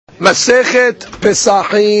Masechet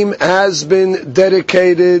Pesachim has been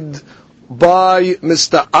dedicated by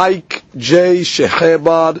Mr. Ike J.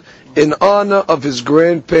 Shehebar in honor of his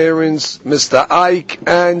grandparents, Mr. Ike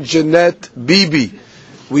and Jeanette Bibi.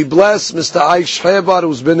 We bless Mr. Ike Shehebar,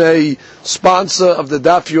 who's been a sponsor of the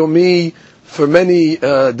Daf Yomi for many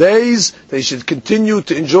days. They should continue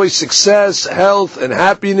to enjoy success, health, and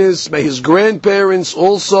happiness. May his grandparents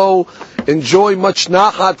also enjoy much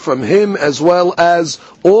nachat from him, as well as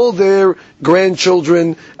all their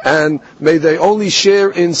grandchildren, and may they only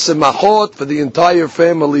share in semachot for the entire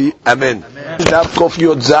family. Amen. Daf Kof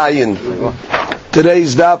Yod Zayin.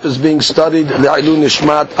 Today's daf is being studied Le'ilun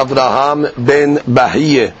Nishmat Avraham ben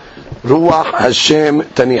Bahiyeh. Ruach Hashem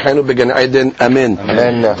Tanihenu Began Eden. Amen.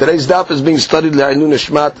 Today's daf is being studied Le'ilun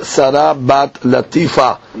Nishmat Sarah Bat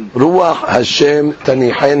Latifa. Ruach Hashem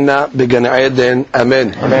Tanihena Began Eden.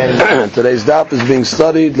 Amen. Today's daf is being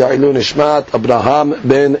studied Le'ilun Nishmat Abraham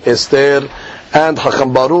ben Esther and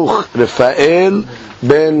Chacham Baruch Rafael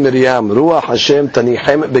ben Miriam. Ruach Hashem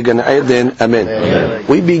Tanichem Began Eden. Amen.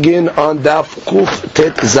 We begin on Daf Kuf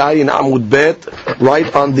Tet Zayin Amud Bet,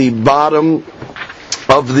 right on the bottom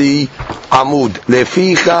of the Amud.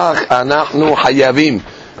 Lefichach Anachnu Hayavim.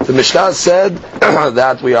 The Mishnah said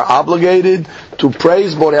that we are obligated to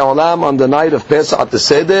praise Borei Olam on the night of Pesach at the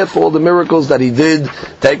Seder for all the miracles that He did,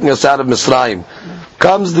 taking us out of Mitzrayim.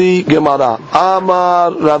 Comes the Gemara.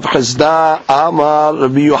 Amar Rav Chizda, Amar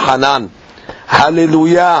Rabbi Yohanan.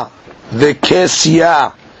 Hallelujah,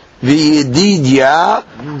 v'kesya, v'yedidya,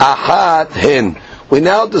 achat hen. We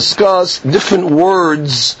now discuss different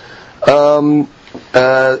words in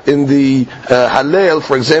the Hallel.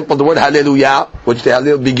 For example, the word Hallelujah, which the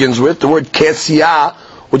Hallel begins with, the word kesya,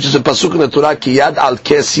 which is a pasuk in the Torah, kiyad al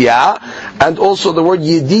kesya, and also the word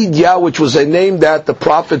Yedidya, which was a name that the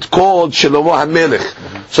prophet called Shlomo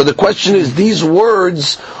HaMelech. So the question is, these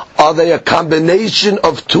words, are they a combination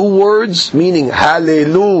of two words, meaning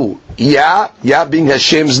Hallelujah, Yah being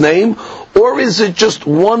Hashem's name, or is it just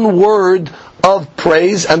one word of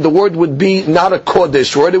praise, and the word would be not a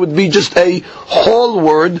Kodesh word, it would be just a whole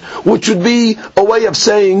word, which would be a way of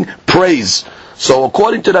saying praise. So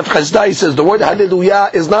according to Rav Chizda, he says the word Hallelujah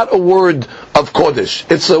is not a word of Kodesh.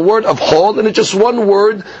 It's a word of Hol, and it's just one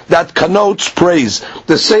word that connotes praise.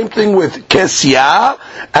 The same thing with Kesya,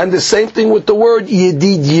 and the same thing with the word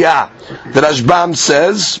Yedidya. The Rashbam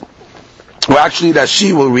says, well actually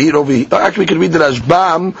Rashi will read over here. Actually we can read the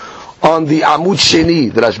Rashbam on the Amud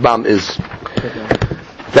Sheni, the Rashbam is.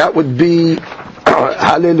 That would be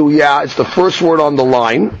Hallelujah, it's the first word on the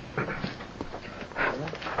line.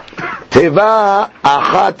 Teva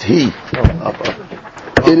achat hi.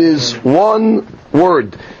 It is one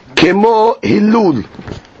word. Kemo hilul.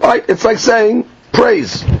 Right? It's like saying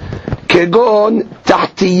praise. Kegon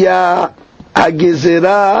tahtiya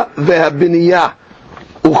hagezera vehabiniya.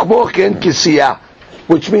 Uchmo ken kisiya.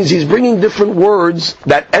 Which means he's bringing different words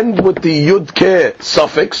that end with the yud-ke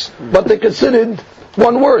suffix, but they're considered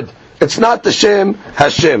one word. It's not the Shem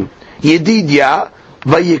Hashem. Yedidya.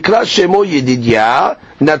 Vayikra Shemo Yedidya,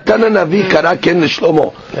 Natan Navi Kara Ken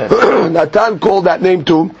Shlomo. Natan called that name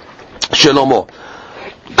to Shlomo.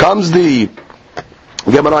 Comes the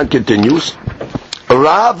Gemara and continues.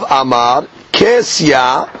 Rav Amar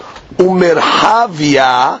Kesya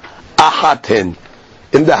Umerhavya Ahaten.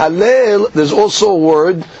 In the Hallel, there's also a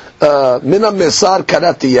word Mina Mesar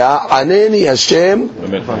Karatiya Aneni Hashem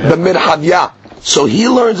B'Merhavya. So he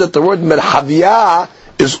learns that the word Merhavya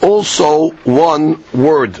is also one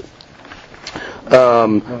word.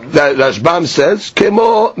 That Rashbam says,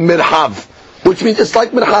 Kemo Mirhav, which means it's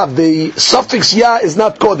like Mirhav. The suffix Ya is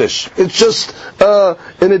not Kodesh. It's just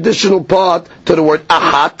an additional part to the word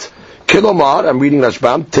Ahat. Kilomar, I'm reading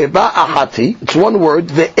Rashbam, Teba Ahati, it's one word,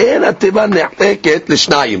 Ve'ena Teba Ne'eket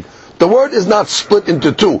Lishnayim. The word is not split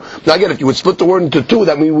into two. Now again, if you would split the word into two,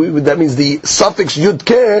 that means the suffix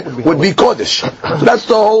Yud-Ke would be Kodesh. So that's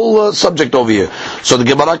the whole subject over here. So the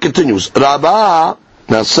Gemara continues. Rabah,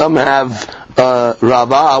 now some have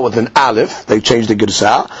Rabah with an Aleph, they changed the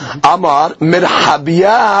Girsa. Amar,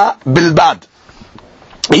 Mirhabiyah Bilbad.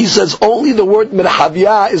 He says only the word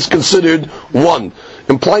Mirhabiyah is considered one,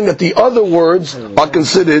 implying that the other words are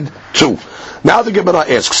considered two. Now the Gemara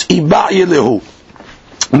asks, Iba Yelehu.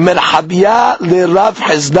 Merhabiyah le Rav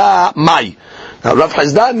Chizda Mai. Now Rav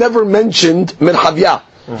Chizda never mentioned Merhabiyah.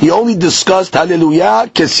 He only discussed Hallelujah,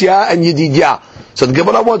 Kesya, and Yedidya. So the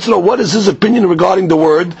Gemara wants to know what is his opinion regarding the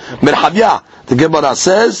word Merhabiyah. The Gemara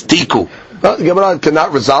says Tiku. The Gemara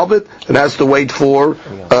cannot resolve it. It has to wait for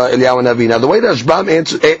Eliyahu Navi. Now the way Rashbam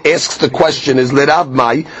asks the question is Lerav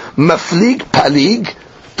Mai Maflig Palig.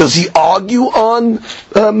 Does he argue on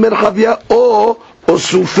Merhabiyah or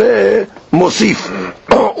Usufeh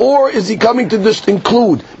Mosif. Or is he coming to just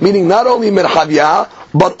include, meaning not only Merchavia,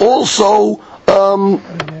 but also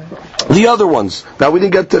the other ones? Now we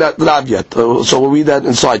didn't get to that Rav yet, so we'll read that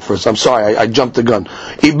inside first. I'm sorry, I jumped the gun.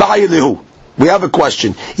 Ibai lehu. We have a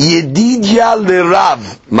question. Yedidya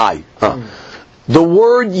lerav mai. The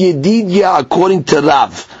word Yedidya according to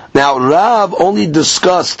Rav. Now Rav only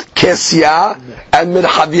discussed Kesya and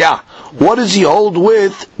Merchavia. What does he hold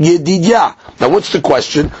with Yedidya? Now what's the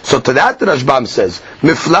question? So to that the Rashbam says,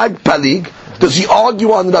 Miflag Palig, does he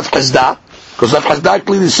argue on Rav Chizda? Because Rav Chizda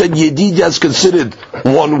clearly said Yedidya is considered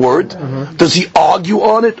one word. Does he argue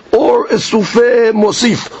on it? Or is Sufeh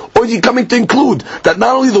Mosif? Or is he coming to include that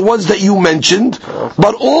not only the ones that you mentioned,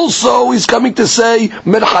 but also he's coming to say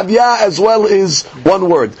Merchavia as well is one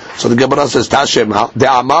word? So the Gemara says, Tashema, de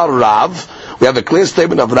Amar Rav, we have a clear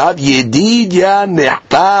statement of Rav, Yedidya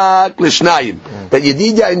ne'tak l'shnayim. That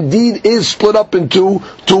Yedidya indeed is split up into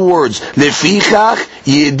two words. Lefichach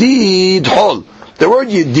Yedid Hol. The word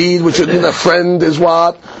Yedid, which would mean a friend, is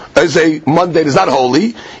what? Is a mundane, is not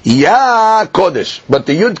holy. Ya Kodesh. But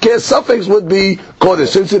the Yud Ke suffix would be Kodesh,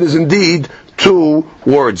 since it is indeed two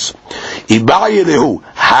words. Ibayilehu.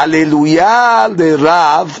 Hallelujah le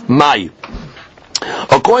Rav Mai.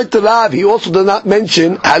 According to Rav, he also did not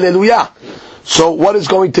mention Hallelujah. So what is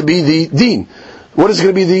going to be the deen? What is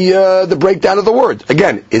going to be the breakdown of the word?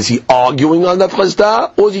 Again, is he arguing on Rav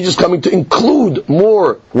Chizda, or is he just coming to include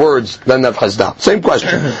more words than Rav Chizda? Same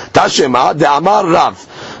question. Tashema de Amar Rav.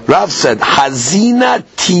 Rav said, Hazina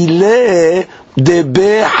tile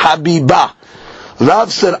debe habiba.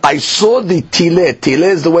 Rav said, I saw the tile. Tile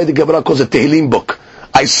is the way the Gemara calls a Tehillim book.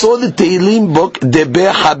 I saw the Tehillim book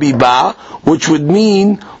debe habiba, which would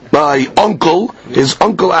mean my uncle. His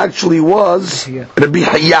uncle actually was Rabbi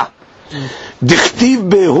Hayya. Dichtiv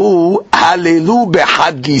behu halelu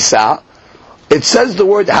behad gisa. It says the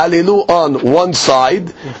word halelu on one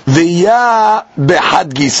side, the ya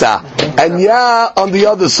behad gisa, and ya on the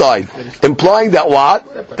other side, implying that what?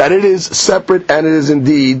 That it is separate and it is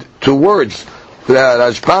indeed two words.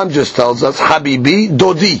 Rashbam just tells us Habibi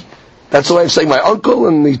Dodi. That's the way of saying my uncle,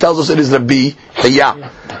 and he tells us it is Rabbi Hayya.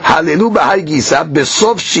 Halelu behad gisa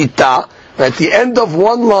besof shita. At the end of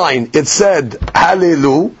one line, it said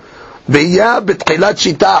Halelu. And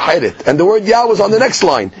the word ya was on the next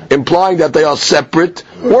line, implying that they are separate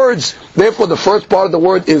words. Therefore, the first part of the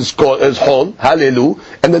word is hol, hallelu,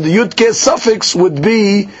 and then the yud ke suffix would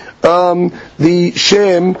be the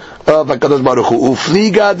shem of HaKadosh Baruch Hu.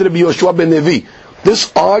 Ufliga de Rabbi Yoshua ben Levi.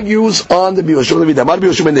 This argues on the Rabbi Yoshua ben Levi. Damar Rabbi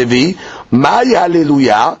Yoshua ben Levi, Mai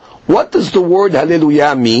hallelujah. What does the word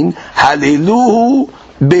hallelujah mean? Hallelu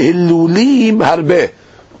behilulim harbe.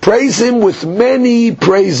 Praise him with many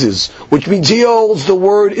praises, which means he holds the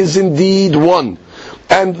word is indeed one.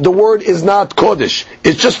 And the word is not Kodesh.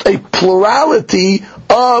 It's just a plurality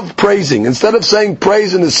of praising. Instead of saying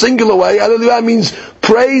praise in a singular way, hallelujah means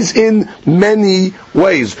praise in many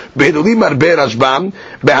ways. Behilulim harbe Rashbam,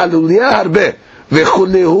 behallelujah harbe.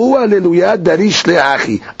 V'chulehu hallelujah darish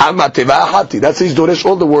le'achi. Amateva hati. That's his doresh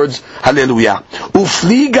all the words hallelujah.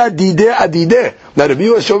 Ufliga dide adide. Now Rabbi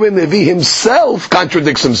Yoshua ben Levi himself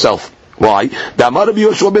contradicts himself. Why? Damar Rabbi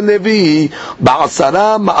Yoshua ben Levi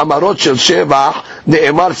ba'asara ma'amarot shel shevach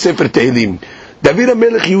ne'emar sefer Tehillim. David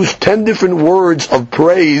HaMelech used 10 different words of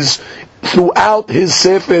praise throughout his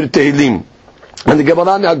sefer Tehillim. And the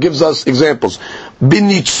Gemara now gives us examples.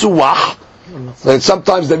 Binitzuach. And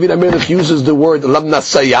sometimes David HaMelech uses the word lam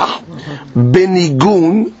nasayah.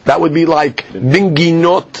 Benigun, that would be like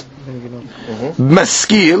binginot.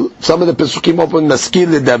 Maskil, some of the Pesukim open Maskil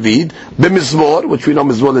le David. Bemizmor, which we know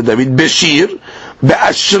Mizmor le David. Beshir,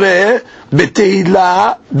 Be'ashreh,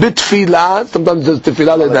 Betehila, Betfila, sometimes there's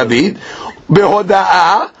Tefila le David.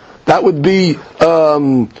 Behoda'ah, that would be like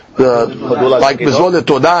Mizmor le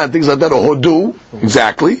Todah and things like that, or Hodu,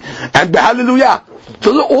 exactly. And Behallelujah.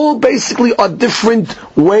 So they all basically are different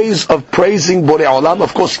ways of praising Borei Olam.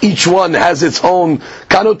 Of course, each one has its own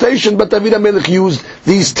connotation, but David HaMelech used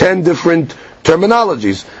these 10 different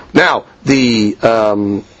terminologies. Now, the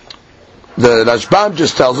Rashbam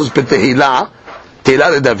just tells us, B'tehila,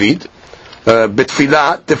 Tehila le David,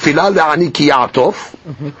 B'tfila, Tefila le'ani ki Yaakov,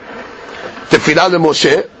 Tefila le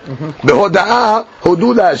Moshe, Behoda'ah,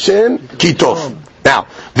 Hodu le'Hashem ki Tov. Now,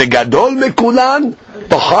 the Gadol Mekulan,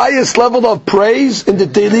 the highest level of praise in the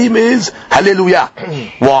Tehillim is Hallelujah.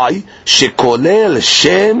 Why? Shekolel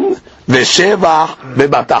Shem v'Shevach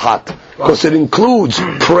v'Batachat. Because it includes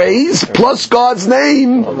praise plus God's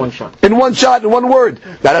name in one shot, in one word.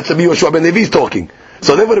 Now that's Rabbi Yoshua ben Levi talking.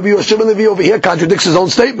 So therefore, Rabbi Yoshua ben Levi over here contradicts his own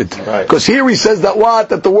statement. Because here he says that what?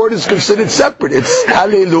 That the word is considered separate. It's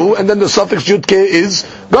Hallelu, and then the suffix Yud-Ke is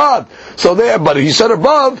God. So there, but he said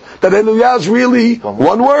above that Hallelujah is really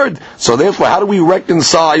one word. So therefore, how do we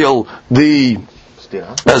reconcile the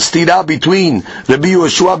stira between Rabbi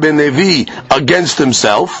Yoshua ben Levi against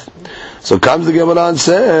himself? So comes the Gemara and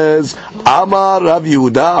says, Amar Rav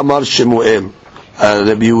Yehuda, Amar Shemuel.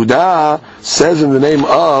 Rabbi Yehuda says in the name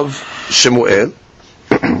of Shemuel,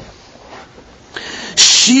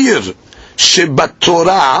 Shiur Shebat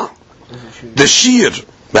Torah, the Shiur,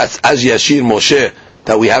 that's as Yashir Moshe,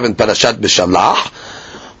 that we have in Parashat Beshalach,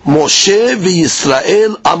 Moshe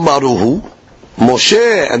v'Yisrael Amaruhu,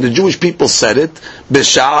 Moshe and the Jewish people said it,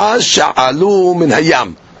 B'sha'ah sha'alu min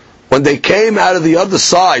hayam, when they came out of the other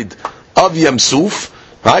side of Yam Suf,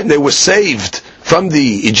 right, and they were saved from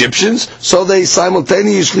the Egyptians, so they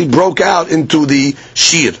simultaneously broke out into the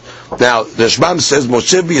Shir. Now, the Shbam says,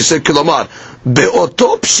 Moshe v'Yisrael Kilomar,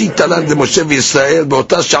 Be'oto pshitalan de Moshe v'Yisrael,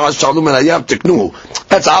 Be'ota sha'ah sha'alu min hayam teknuhu.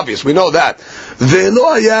 That's obvious, we know that.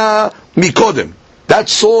 Ve'lo haya mikodem. That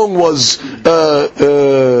song was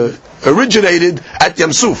originated at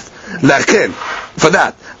Yam Suf. Lachen, for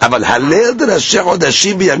that. The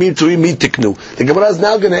Gemara is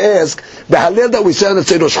now going to ask the Hallel that we say on the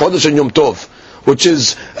Rosh Chodesh and Yom Tov, which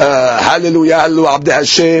is Hallelujah, Hallelujah, Abdei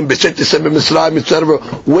Hashem, B'Shet Yisem B'Mitzrayim, etc.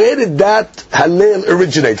 Where did that Hallel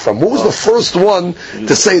originate from? Who was the first one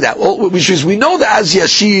to say that? Well, which is, we know that as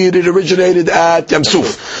Yashir, it originated at Yam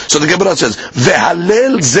Suf. So the Gemara says,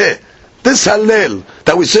 Ve'Hallel Zeh, this Hallel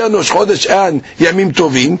that we say on Rosh Chodesh and Yamim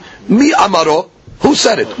Tovim, Mi Amaro, who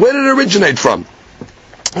said it? Where did it originate from?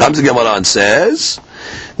 Comes the Gemara and says,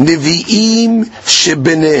 Nevi'im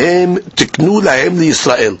shebenehem tiknu lahem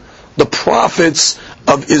liYisrael. The prophets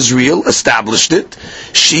of Israel established it.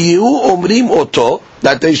 Shiu omrim oto,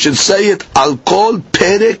 that they should say it al kol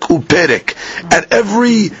perek uperek, at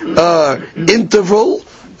every interval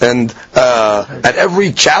and at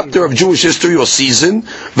every chapter of Jewish history or season,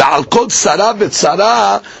 v'al kol tzara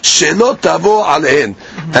v'tzara shelo tavo alehen,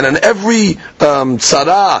 and in every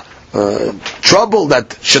tzara, trouble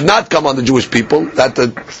that should not come on the Jewish people, that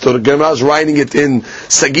so the Gemara is writing it in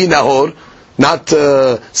Sagi Nahor, not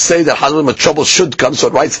say that a trouble should come, so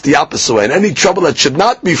it writes the opposite way. And any trouble that should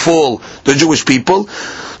not befall the Jewish people,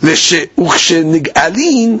 when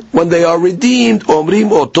they are redeemed,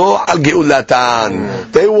 omrim oto al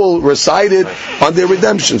geulatan, they will recite it on their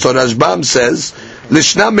redemption. So Rashbam says,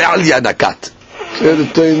 lishna me'al yanakat.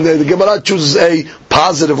 The Gemara chooses a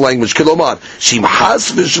positive language. Kilomar, Shim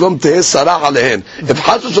has v'shlom teheh sarah alehen. If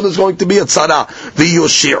has v'shlom is going to be a tzara,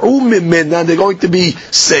 v'yoshi'u mimena, they're going to be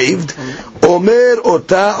saved. Omer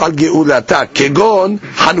ota al geulata, kegon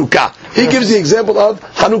Hanukkah. He gives the example of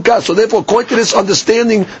Hanukkah. So therefore, according to this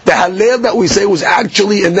understanding, the Hallel that we say was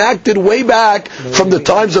actually enacted way back from the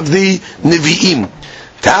times of the Nevi'im.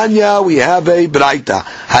 Tanya, we have a Braita.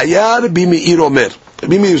 Hayar b'meir omer.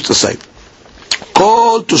 B'meir used to say,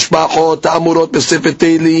 all the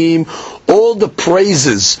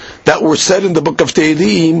praises that were said in the book of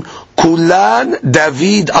Tehillim, Kulan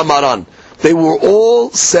David Amaran, they were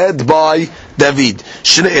all said by David.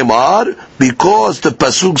 Shne'emar, because the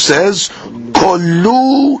pasuk says,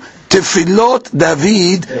 Kolu Tefilot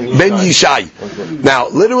David ben Yishai. Now,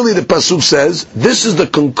 literally the pasuk says, this is the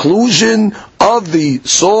conclusion of the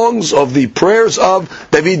songs, of the prayers of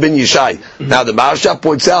David ben Yishai. Now, the Maharsha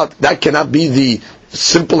points out, that cannot be the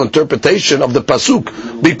simple interpretation of the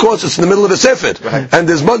pasuk, because it's in the middle of the Sefer. Right. And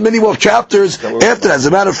there's many more chapters after that. As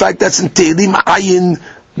a matter of fact, that's in Tehillim Ayin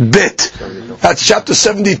Bet. That's chapter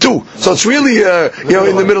 72. So it's really,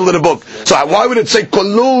 in the middle of the book. So why would it say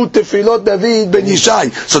Kolu Tefilot David ben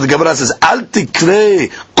Yishai? So the Gemara says, Al Tikre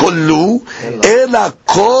Kolu Ela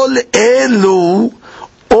Kol Elu.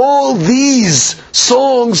 All these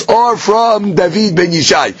songs are from David ben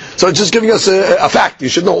Yishai. So it's just giving us a fact. You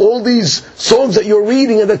should know all these songs that you're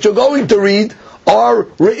reading and that you're going to read are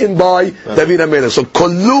written by David HaMelech. So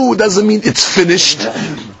Kolu doesn't mean it's finished.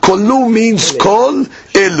 Kolu means Kol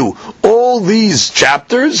Elu. All these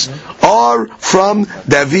chapters are from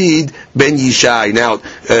David ben Yishai. Now,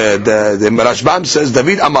 the Rashbam says,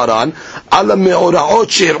 David Amaran, ala me'ora'ot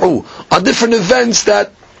she'ir'u, are different events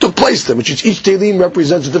that took place there, which is each Tehillim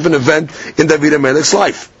represents a different event in David HaMelech's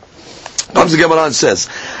life. Comes the Gemara and says,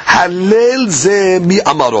 Hallel ze mi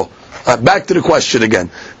amaro. Back to the question again.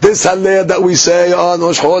 This Hallel that we say on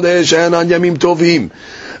Rosh Chodesh and on Yamim Tovim,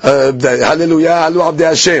 Hallelujah, Hallelu Abdei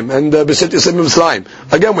Hashem, and B'Shet Yisem B'Mitzrayim.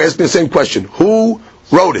 Again, we're asking the same question. Who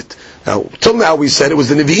wrote it? Now, till now we said it was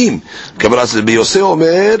the Nevi'im. Gemara says, B'Yoseh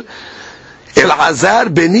Omer, Elazar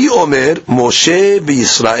beni Omer, Moshe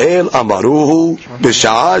v'Yisrael amaruhu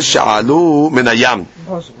b'sha'ah sha'alu min hayam.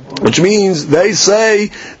 Which means they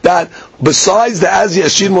say that besides the Az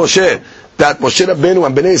Yashir Moshe, that Moshe Rabbeinu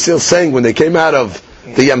and Bnei Yisrael sang when they came out of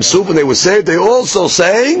the Yam Suf and they were saved, they also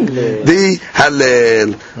sang the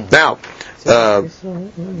Hallel. Now, the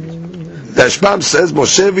Shbam says,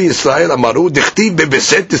 Moshe v'Yisrael amaru dichtiv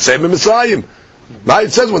bebeset tisem Mitzrayim. Right?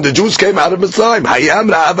 It says when the Jews came out of Mitzrayim, Hayam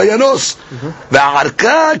ra'av hayanos.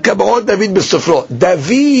 V'arka kab'ot David b'sofro.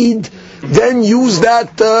 David then used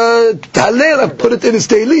that Hallel and put it in his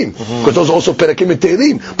Tehillim. Because those are also Perakim in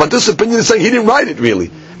Tehillim. But this opinion is saying he didn't write it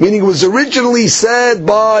really. Meaning it was originally said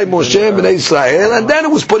by Moshe and Bnei Israel, and then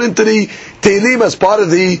it was put into the Tehillim as part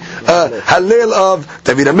of the Hallel of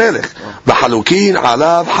David HaMelech. V'halukin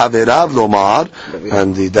alav haverav lomar.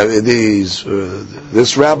 And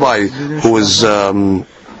this rabbi who is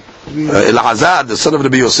Elazar, the son of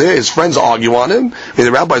Rabbi Yosef, his friends argue on him, and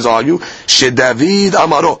the rabbis argue, She David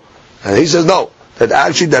amaro. And he says no, that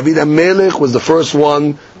actually David HaMelech was the first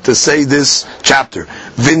one to say this chapter.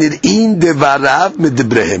 V'nir'in devarav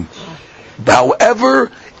midibrehem. However,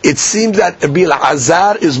 it seems that Rabbi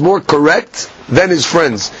Elazar is more correct than his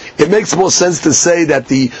friends. It makes more sense to say that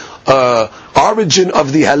the origin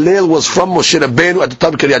of the Hallel was from Moshe Rabbeinu at the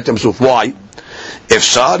time of Kiryat Yamsuf. Why?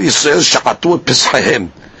 Efshar Yisrael sha'atu et Pesachim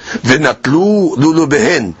v'natlu lulu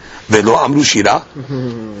behen v'lo amru shira.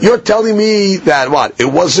 You're telling me that what? It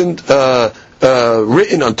wasn't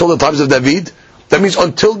written until the times of David? That means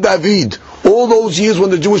until David, all those years when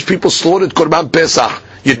the Jewish people slaughtered Korban Pesach,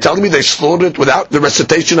 you're telling me they slaughtered it without the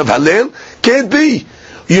recitation of Hallel? Can't be.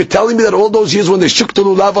 You're telling me that all those years when they shook the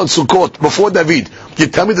lulav on Sukkot, before David, you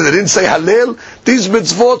tell me that they didn't say Hallel? These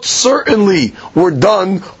mitzvot certainly were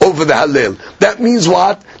done over the Hallel. That means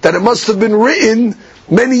what? That it must have been written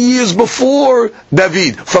many years before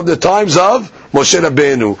David, from the times of Moshe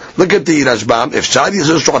Rabbeinu. Look at the Rashbam. If Shari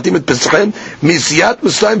Yisrael Shuchatim et Pesachim, Misiyat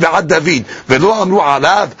Mitzrayim ve'ad David, ve'lo amru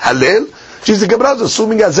alav Hallel. She's the Gemara is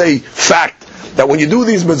assuming as a fact that when you do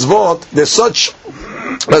these mitzvot, there's such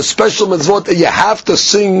a special mitzvot that you have to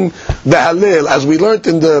sing the Hallel, as we learned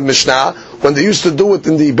in the Mishnah, when they used to do it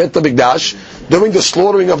in the Bet HaMikdash, during the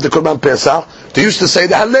slaughtering of the Korban Pesach, they used to say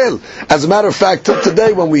the Hallel. As a matter of fact, till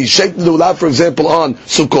today, when we shake the lulav, for example, on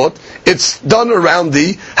Sukkot, it's done around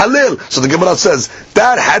the Hallel. So the Gemara says,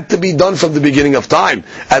 that had to be done from the beginning of time,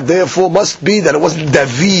 and therefore must be that it wasn't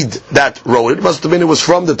David that wrote it, it must have been it was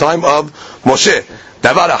from the time of Moshe.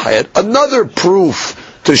 Another proof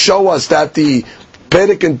to show us that the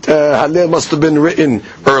Perek and Hallel must have been written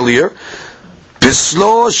earlier.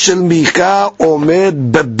 Pislo shel Micha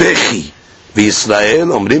omed bebechi v'Yisrael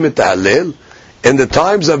omrim et Hallel. In the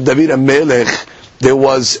times of David HaMelech, there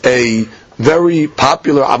was a very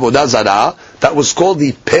popular avodah zarah that was called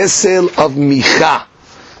the Pesel of Micha.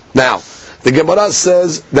 Now, the Gemara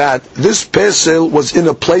says that this Pesel was in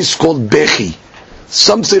a place called Bechi.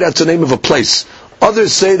 Some say that's the name of a place.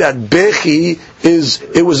 Others say that Bechi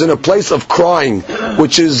it was in a place of crying,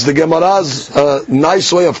 which is the Gemara's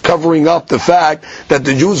nice way of covering up the fact that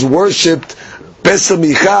the Jews worshipped Pesel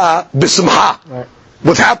Micha b'simcha,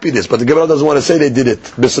 with happiness, but the Gemara doesn't want to say they did it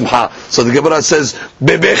b'simcha. So the Gemara says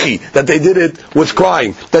bebechi, that they did it with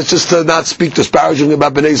crying. That's just to not speak disparagingly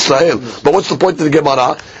about Bnei Israel. But what's the point of the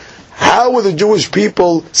Gemara? How were the Jewish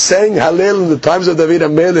people saying Hallel in the times of David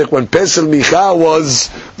HaMelech when Pesel Micha was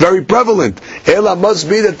very prevalent? Ela must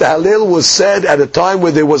be that the Hallel was said at a time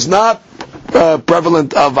where there was not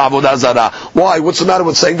prevalent of Avodah Zarah. Why? What's the matter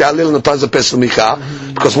with saying the Hallel in the times of Pesel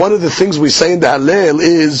Micha? Because one of the things we say in the Hallel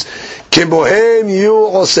is Kebohem yu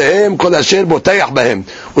osehem kol asher boteach bahem,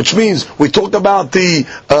 which means we talked about the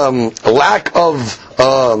lack of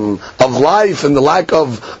life and the lack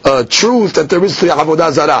of truth that there is to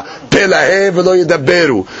Avodah Zarah. Pe lahem velo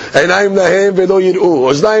yidaberu, einayim lahem velo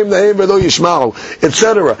yir'u, oznayim lahem velo yishma'u,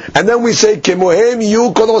 etc. And then we say Kebohem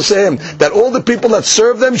yu kol osehem, that all the people that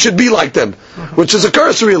serve them should be like them, which is a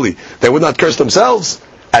curse really. They would not curse themselves.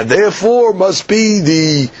 And therefore must be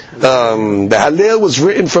the Hallel was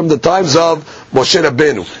written from the times of Moshe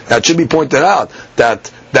Rabbeinu. Now it should be pointed out that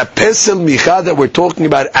Pesel Micha that we're talking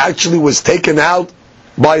about actually was taken out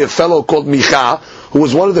by a fellow called Micha, who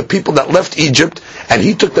was one of the people that left Egypt, and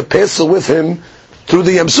he took the Pesel with him through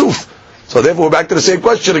the Yam Suf. So therefore we're back to the same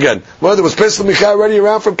question again. Well, there was Pesel Micha already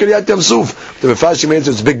around from Kiryat Yam Suf. The Mefashim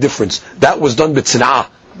answers it's a big difference. That was done b'tzna'ah.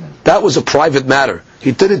 That was a private matter.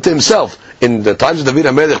 He did it to himself. In the times of David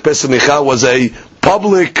HaMelech, Pesel Micha was a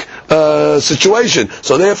public situation.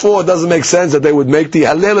 So therefore, it doesn't make sense that they would make the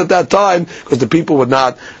Hallel at that time, because the people would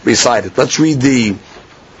not recite it. Let's read the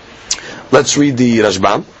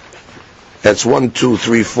Rashbam. That's 1, 2,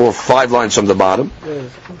 3, 4, 5 lines from the bottom.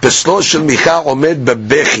 Peslo shel Micha omed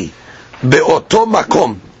bebechi beoto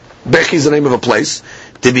makom. Bechi is the name of a place.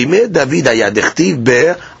 Tevimeh David haya dechtiv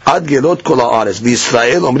be ad gelot kol haaretz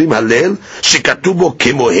v'Yisrael omrim halel shekatuv bo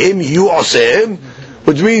kemohem yu osehem.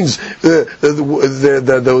 Which means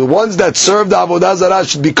the ones that serve the Avodah Zarah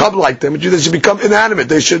should become like them. They should become inanimate.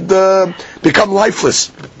 They should become lifeless.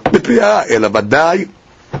 Then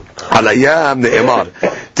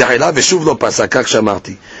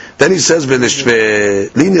he says, when it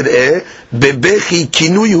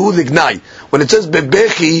says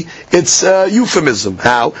bebechi, it's euphemism.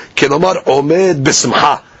 How? Kelomar omed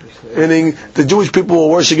besimcha. Meaning, the Jewish people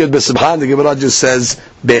were worshiping at Besimcha, and the Gemara just says,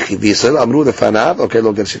 Bechi. V'Yisrael amru lefanav. Okay,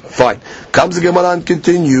 lo gershim. Fine. Comes the Gemara and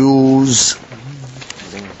continues.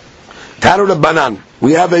 Tanu Rabbanan.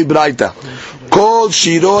 We have a Braita. Kol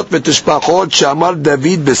shirot v'tishpachot shamar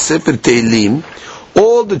David b'sefer Tehillim.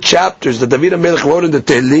 All the chapters that David HaMelech wrote in the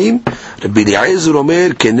Tehillim, Rabbi Eliezer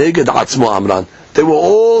Omer keneged atzmo amran. They were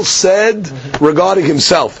all said regarding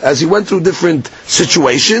himself as he went through different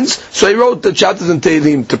situations. So he wrote the chapters in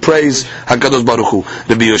Tehillim to praise Hakadosh Baruch Hu.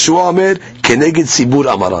 Rabbi Yeshua Omer keneged sibur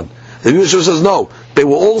amaran. Rabbi Yeshua says no. They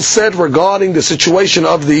were all said regarding the situation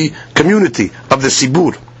of the community of the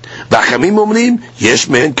sibur. V'Hakamim omrim yesh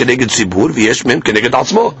men keneged sibur v'yesh men keneged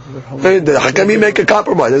atzmo. The Hakamim make a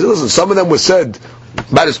compromise. They say, listen, some of them were said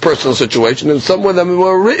about his personal situation, and some of them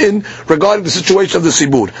were written regarding the situation of the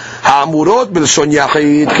Sibur. Ha'amurot b'lashon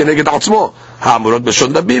yachid keneged atzmo. Ha'amurot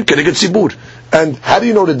b'lashon dabim keneged Sibur. And how do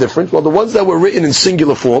you know the difference? Well, the ones that were written in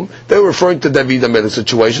singular form, they were referring to David HaMelech's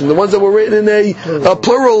situation. The ones that were written in a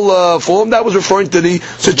plural form, that was referring to the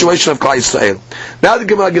situation of Klal Yisrael. Now the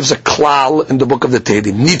Gemara gives a klal in the book of the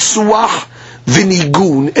Tehillim. Nitzuach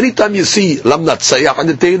v'nigun. Anytime you see lamnat sayach in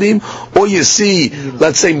the Tehillim, or you see,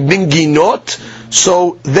 let's say, minginot,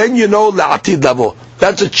 so then you know la'atid lavo.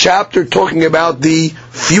 That's a chapter talking about the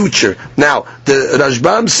future. Now, the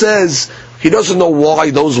Rashbam says he doesn't know why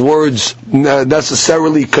those words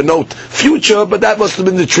necessarily connote future, but that must have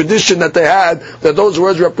been the tradition that they had, that those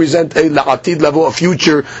words represent a la'atid lavo, a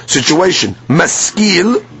future situation.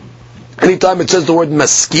 Maskil, anytime it says the word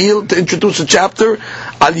maskil to introduce a chapter,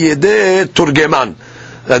 al yedeh turgeman.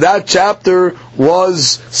 Now that chapter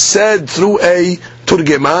was said through a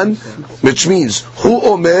turgeman, which means hu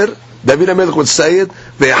omer, David HaMelech would say it,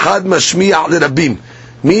 ve'had mashmi' al-rabim,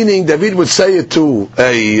 meaning David would say it to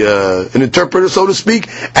an interpreter, so to speak,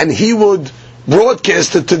 and he would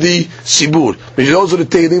broadcast it to the Sibur. Those are the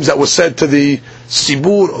Tehillim that were said to the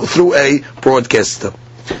Sibur through a broadcaster.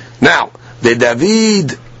 Now, the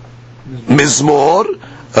David Mizmor,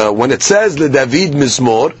 when it says the David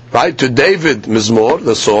Mizmor, right, to David Mizmor,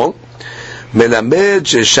 the song, Melamed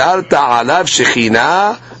shesharta alav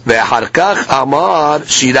shechina ve'achar kach amar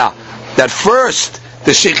shira. That first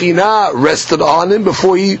the Shekhinah rested on him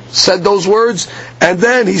before he said those words, and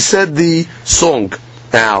then he said the song.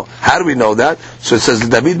 Now, how do we know that? So it says the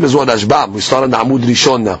David Mizmor Rashbam. We start on the Amud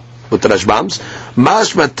Rishon now with the Rashbams.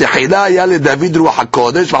 Mashma tehila ya le David Ruach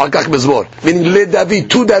HaKodesh v'achar kach Mizmor. Meaning le David,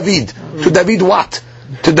 to David. To David what?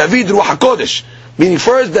 To David Ruach HaKodesh. Meaning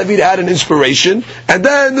first David had an inspiration, and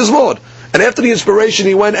then Mizmor. And after the inspiration,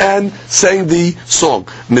 he went and sang the song.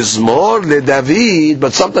 Mizmor le David,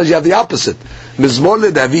 but sometimes you have the opposite. Mizmor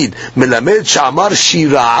le David, melamed shamar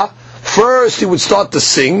shira. First he would start to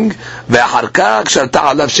sing, ve'achar kach sharta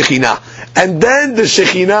alav shekhinah. And then the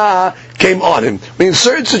Shekhinah came on him. I mean, in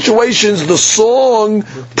certain situations, the song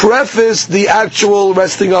prefaced the actual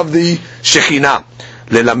resting of the Shekhinah.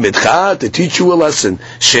 Lelamedcha, to teach you a lesson.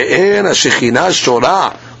 She'en ha-Shekhinah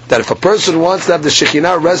shorah. That if a person wants to have the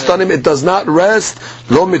Shekhinah rest on him, it does not rest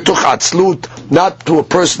lo mituch atzlut, not to a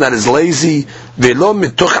person that is lazy, velo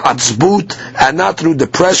mituch atzbut, and not through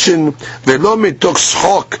depression, velo mituch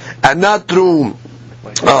schok, and not through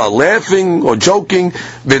laughing or joking,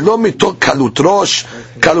 velo mituch kalutrosh.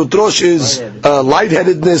 Kalutrosh is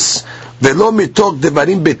lightheadedness. Velo mitoch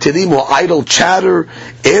devarim betirim, or idle chatter,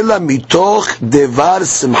 ela mitoch devar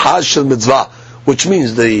simcha shel mitzvah. Which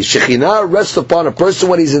means the Shekhinah rests upon a person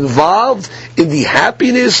when he's involved in the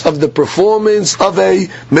happiness of the performance of a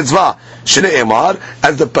mitzvah. Shnei Emar,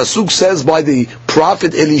 as the Pasuk says by the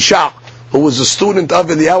prophet Elisha, who was a student of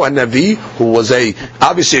Eliyahu HaNavi, who was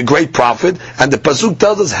obviously a great prophet, and the Pasuk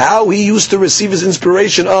tells us how he used to receive his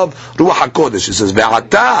inspiration of Ruach HaKodesh. He says,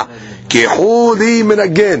 Ve'ata kihu li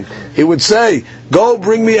minagin. He would say, go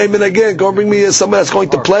bring me a minagin, go bring me someone that's going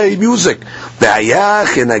to play music.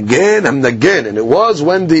 and it was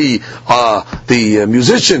when the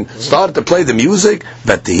musician started to play the music,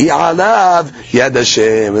 and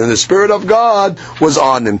the Spirit of God was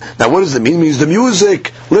on him. Now what does it mean? It means the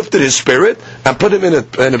music lifted his spirit and put him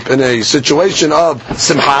in a situation of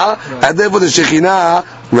simha, and therefore the Shekhinah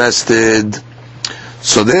rested.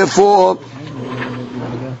 So therefore,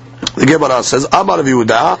 the Gemara says, Amar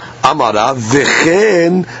Yehuda, Amara,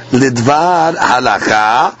 V'chen lidvar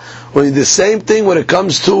halakha. Well, the same thing when it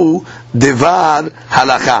comes to divar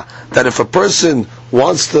halakha. That if a person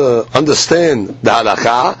wants to understand the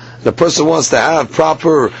halakha, the person wants to have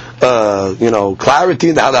proper, clarity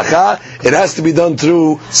in the halakha, it has to be done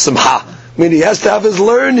through simha. I mean, he has to have his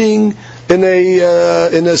learning in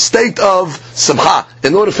a state of simha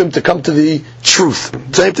in order for him to come to the truth.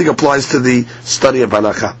 Same thing applies to the study of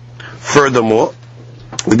halakha. Furthermore,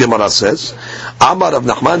 the Gemara says, Amar of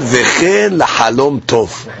Nachman, V'chen lahalom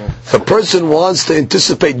tov. If a person wants to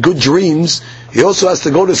anticipate good dreams, he also has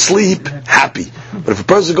to go to sleep happy. But if a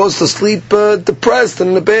person goes to sleep depressed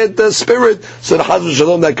and in a bad spirit, so the Chaz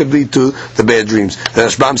v'Shalom, that could lead to the bad dreams. The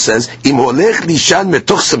Rashbam says, Im holech lishan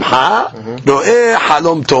metoch simcha, ro'eh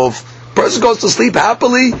halom tov. Person goes to sleep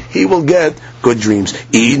happily, he will get good dreams.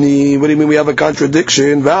 Ini, what do you mean we have a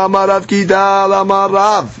contradiction? V'amarav kidal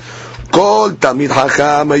amarav. Kol tamid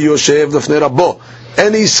hacham yoshev lefnei rabbo.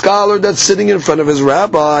 Any scholar that's sitting in front of his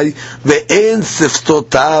rabbi, ve'en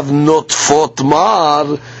siftotav notfot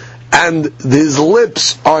mar, and his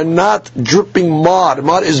lips are not dripping mar.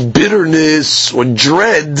 Mar is bitterness or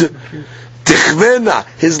dread. Tichvena,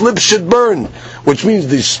 his lips should burn, which means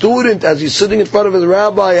the student, as he's sitting in front of his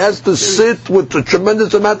rabbi, has to sit with a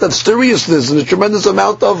tremendous amount of seriousness and a tremendous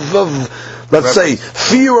amount of let's say,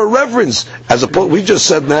 fear or reverence. As opposed, we just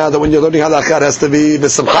said now that when you're learning halakha, it has to be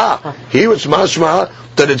b'simcha. Here it's mashma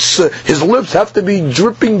that it's his lips have to be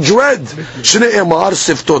dripping dread. Shnei emar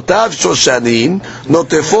siftotav shoshanim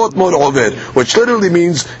notefot mor over, which literally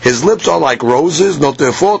means his lips are like roses,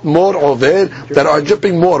 notefot mor over, that are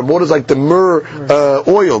dripping more. More is like the myrrh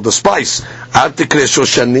oil, the spice. Al tikre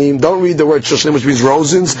shoshanim. Don't read the word shoshanim, which means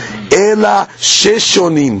roses. Ela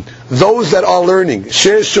sheshonim. Those that are learning.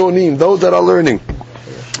 Sheshonim. Those that are learning.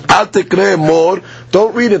 Al tikre mor.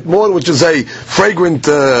 Don't read it more, which is a fragrant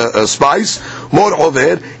spice. Mor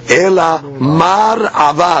over. Ela mar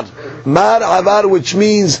avar. Mar avar, which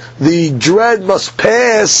means the dread must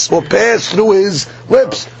pass through his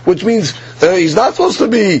lips, which means he's not supposed to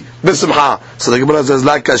be b'simcha. So the Gemara says,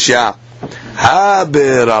 la kashya. Ha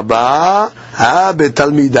be-rabba, ha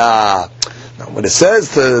be-talmida. Now, when it says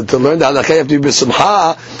to learn the halakha, you have to be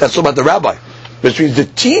b'simcha, that's about the rabbi. Which means the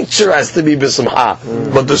teacher has to be b'simcha.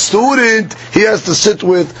 But the student, he has to sit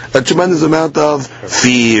with a tremendous amount of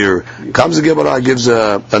fear. Comes the Gemara, gives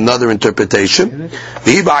another interpretation.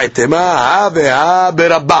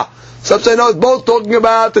 Some say no, it's both talking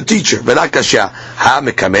about the teacher.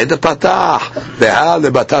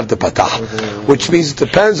 Which means it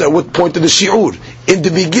depends at what point of the shiur. In the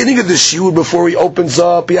beginning of the shiur, before he opens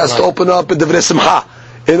up, he has to open up in the divrei simcha,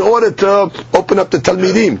 in order to open up the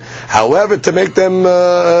talmidim. However, to make them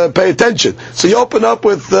pay attention. So you open up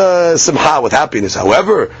with simcha, with happiness.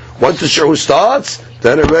 However, once the shiur starts,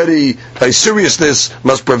 then already a seriousness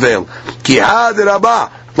must prevail. Kihad Rabbah,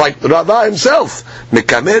 like Rabbah himself,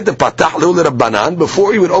 before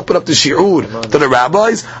he would open up the shiur to the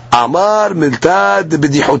rabbis, Amar miltad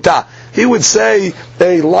b'dihuta. He would say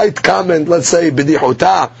a light comment, let's say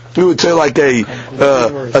b'dihuta. He would say like a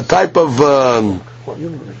type of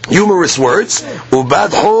humorous words,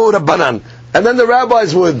 ubadhu rabbanan. And then the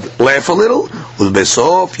rabbis would laugh a little, and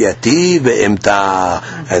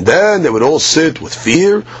then they would all sit with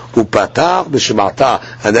fear,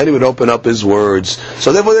 and then he would open up his words.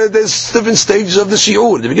 So therefore there's different stages of the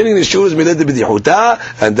shiur. The beginning of the shiur is milad b'dihuta,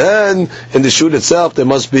 and then in the shiur itself there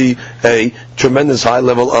must be a tremendous high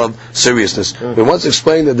level of seriousness. We once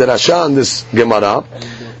explained the Rasha in this Gemara,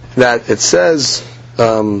 that it says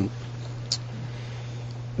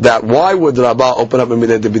that why would Rabbah open up a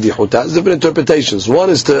midah de b'dihuta? There's different interpretations. One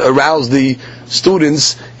is to arouse the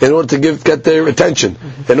students in order to get their attention,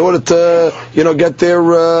 in order to get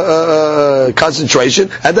their concentration,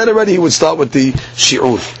 and then already he would start with the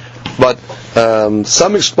shiur. But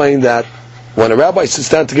some explain that when a rabbi sits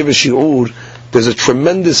down to give a shiur, there's a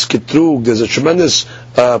tremendous kitrug, there's a tremendous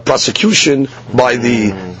prosecution by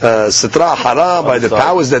the sitra hara, by the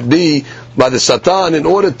powers that be, by the satan, in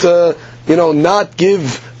order to not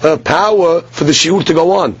give power for the shiur to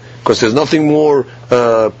go on, because there's nothing more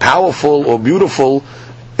powerful or beautiful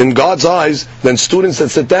in God's eyes than students that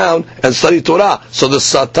sit down and study Torah. So the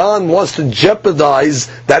Satan wants to jeopardize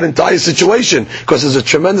that entire situation because there's a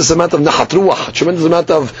tremendous amount of nachat ruach, a tremendous amount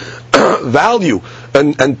of value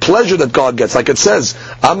and pleasure that God gets. Like it says,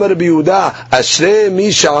 Amar Yehuda, Ashrei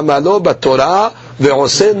mi she'amalo b'Torah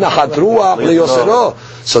ve'oseh nachat ruach le'yosero.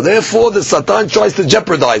 So therefore the Satan tries to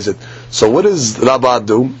jeopardize it. So what does Rabbah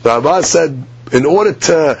do? Rabbah said, in order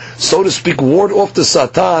to, so to speak, ward off the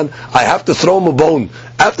Satan, I have to throw him a bone.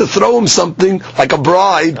 I have to throw him something like a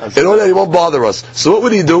bribe in order that he won't bother us. So what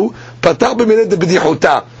would he do?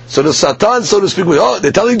 So the Satan, so to speak,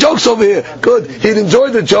 they're telling jokes over here. Good. He'd enjoy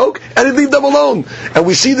the joke and he'd leave them alone. And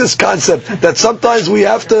we see this concept that sometimes we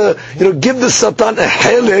have to, give the Satan a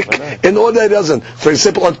helik in order that he doesn't. For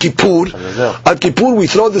example, on Kippur we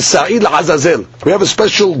throw the Sa'id al-Azazel. We have a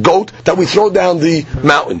special goat that we throw down the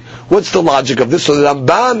mountain. What's the logic of this? So the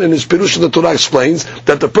Ramban in his Pirush of the Torah explains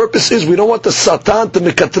that the purpose is we don't want the Satan to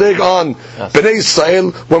mekatreg on Bnei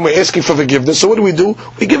Israel when we're asking for forgiveness. So what do?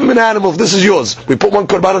 We give him an animal. This is yours. We put one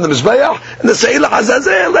korban on the Mizbeach, and the Sa'il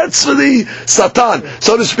Azazel, that's for the Satan,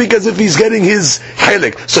 so to speak, as if he's getting his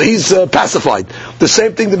helik. So he's pacified. The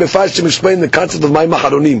same thing the Mefashim explained the concept of Mayim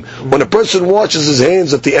Acharonim. When a person washes his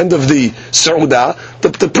hands at the end of the Seudah,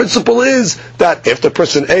 the principle is that if the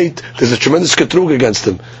person ate, there's a tremendous ketrug against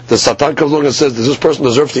him. The Satan comes along and says, does this person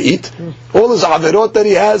deserve to eat? All his averot that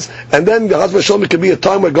he has, and then it could be a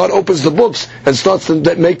time where God opens the books and starts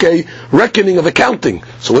to make a reckoning of accounting.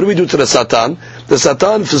 So what do we do to the Satan? The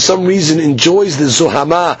Satan, for some reason, enjoys the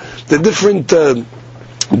zohama, the different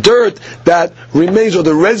dirt that remains, or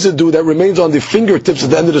the residue that remains on the fingertips at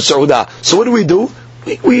the end of the Seudah. So what do?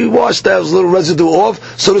 We wash that little residue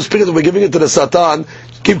off, so to speak, and we're giving it to the Satan.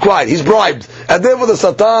 Keep quiet, he's bribed. And therefore the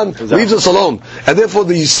Satan leaves us alone. And therefore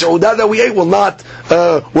the Seudah that we ate will not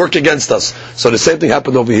work against us. So the same thing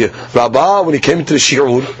happened over here. Rabbah, when he came into the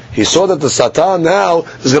Shiur, he saw that the Satan now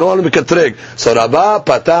is going to want to be katreg. So Rabbah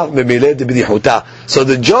patach b'mileh b'dichuta. So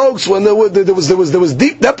the jokes, when there was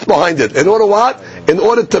deep depth behind it. In order what? In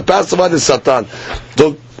order to pacify the Satan.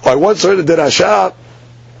 So I once heard a derasha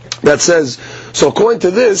that says, so according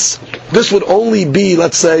to this would only be,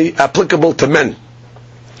 let's say, applicable to men.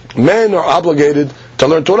 Men are obligated to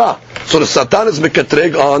learn Torah. So the Satan is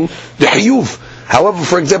mekatreg on the Hiyuv. However,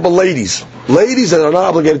 for example, ladies that are not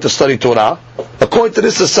obligated to study Torah, according to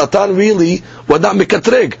this, the Satan really would not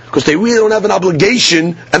mekatreg, because they really don't have an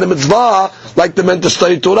obligation and a mitzvah like the men to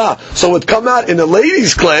study Torah. So it would come out in the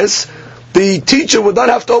ladies' class, the teacher would not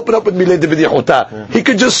have to open up with Milei B'dichuta. He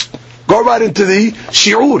could just go right into the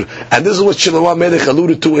Shiur. And this is what Shlomo Melech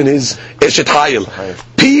alluded to in his Eshet Hayil.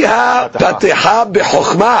 Piha pateha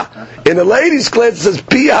b'chokhmah. In the ladies' class it says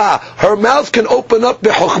Piha, her mouth can open up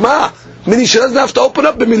b'chokhmah. Meaning she doesn't have to open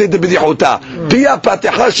up b'milei b'dichuta. Piha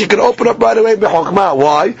pateha, she can open up right away b'chokhmah.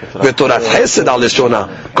 Why? V'torat chesed al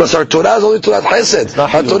leshona. Because her Torah is only Torat chesed.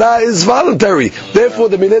 Her Torah is voluntary. Therefore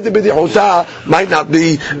the milei b'dichuta might not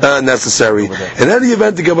be necessary. In any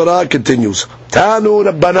event, the Gemara continues. Tanu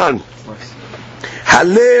Rabbanan.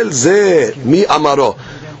 Halel ze mi amaro.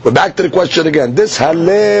 We're back to the question again. This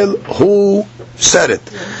Halel, who said it?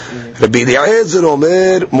 Rabbi Eliezer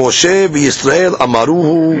Omer, Moshe v'Yisrael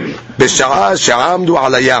amaruhu b'sha'a she'amdu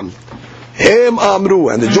alayam. Hem amru,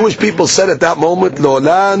 and the Jewish people said at that moment, Lo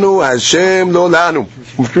lanu Hashem lo lanu.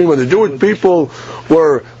 When the Jewish people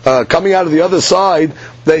were coming out of the other side,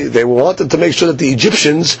 they wanted to make sure that the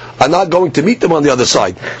Egyptians are not going to meet them on the other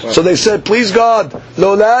side. So they said, please God,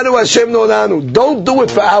 Lo lanu Hashem lo lanu. Don't do it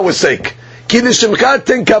for our sake. Ki l'shimcha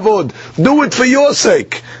ten kavod. Do it for your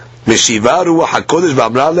sake. Meshiva Ruach HaKodesh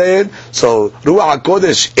v'amra lehem. So Ruach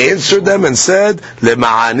HaKodesh answered them and said,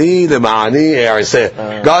 Lema'ani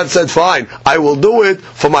e'arseh. God said, fine, I will do it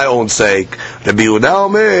for my own sake. Rabbi Yehuda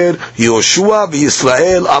Omer, Yoshua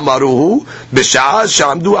v'Yisrael amaruhu b'sha'ah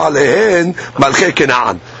she'amdu alehen malchei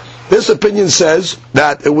Kena'an. This opinion says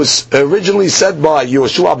that it was originally said by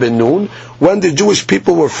Yoshua ben Nun when the Jewish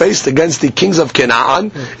people were faced against the kings of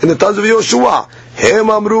Canaan in the times of Yoshua. Hem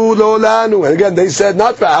amru lo lanu. And again, they said,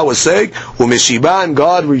 not for our sake. Umeshiba, and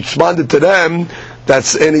God responded to them.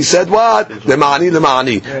 And he said, what?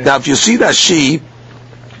 Lema'ani. Now, if you see that she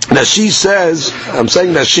says, I'm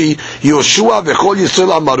saying that she, Yoshua v'chol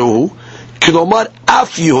Yisrael amaruhu, Kilomar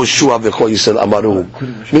af Yoshua v'chol Yisrael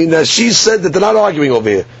amaruhu. Meaning that she said that they're not arguing over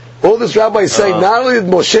here. All this rabbi is saying, not only did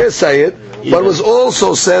Moshe say it, but it was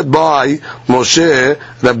also said by Moshe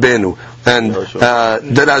Rabbeinu. And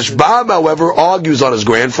the Rashbam, however, argues on his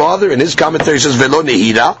grandfather. In his commentary, he says, Velo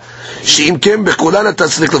nehira, she'im kim b'kulana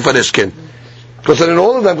tatzlik lefareshken. Because in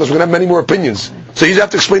all of them, because we're going to have many more opinions. So you have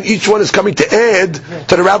to explain each one is coming to add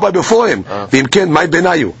to the rabbi before him. V'imken, my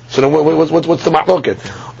benayu. So then what's the mahloket?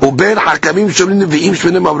 ובין חכמים שומעים נביאים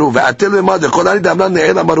שונים אמרו ואתם למד כל הרי דאמרן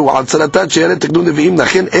נעל אמרו על צלתן שאלה תקנו נביאים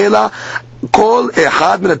נכן אלא כל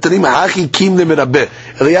אחד מן התנים החיכים למרבה.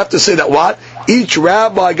 And you have to say that what? Each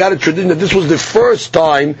rabbi got a tradition that this was the first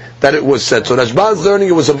time that it was said. So Rashban's learning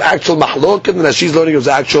it was an actual mahloket, and Rashi's learning it was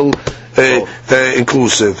actual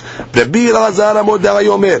inclusive. Rabbi Elazar Amodai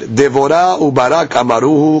Omer Devora uBarak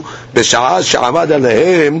Amaruhu B'Sha'as Sha'amad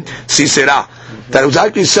Alehem Sisera. That it was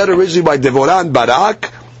actually said originally by Devora and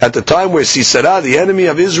Barak at the time where Sisera, the enemy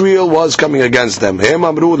of Israel, was coming against them. Hem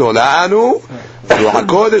Amru Lo La'anu Ruach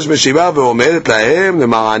HaKodesh Meshiva Ve'Omeret Lahem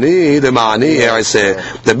Lema'ani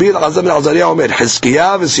E'aseh. Rabbi Elazar Ben Azariah Omer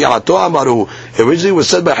Hizkiah V'Si'ato Amaruhu. Originally was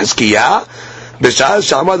said by Hizkiah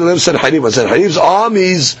B'Sha'as Sha'amad Alehem Sanherib. Sanherib's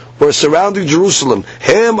armies were surrounding Jerusalem.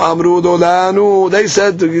 Him amru dolanu. They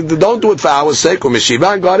said, "Don't do it for our sake."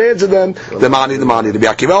 And God answered them, "The mani." Rabbi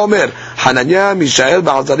Akiva Omer, Hananiah, Mishael,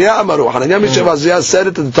 Ba'azariah amaru. Hananiah, Mishael, Ba'azariah said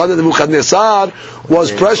it at the time that Nebuchadnezzar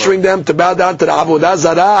was pressuring them to bow down to the Avodah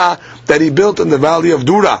Zarah that he built in the valley of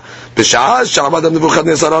Dura. B'sha'as sha'amad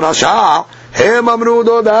Nebuchadnezzar on Ashah. Hem amru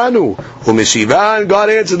dolanu. Umishivan, God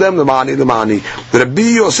answered them, the mani. Rabbi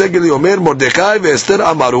Yosef Gili Omer, Mordechai ve'Esther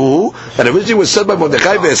amaru. And originally was said by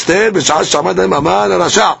Mordechai ve'Esther, b'sha'as sha'amad Haman on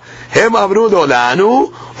Ashah. Hem amru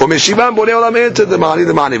dolanu. Umishivan Borei Olam answered the mani.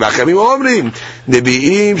 V'achamim omrim,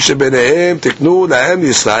 Nebi'im shebenehem tiknu lahem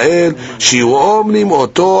Yisrael, shi'u omrim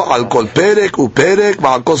oto al kol perek uperek,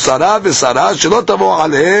 v'al kol sarah ve'sarah, shelo tavo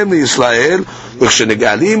alehem Yisrael,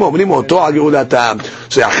 v'chsheneg'alim omrim oto al geulatam.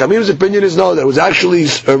 So Achamim's opinion is no, that it was actually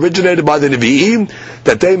originated by the Nevi'im,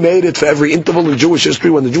 that they made it for every interval in Jewish history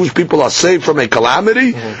when the Jewish people are saved from a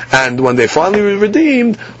calamity, and when they finally were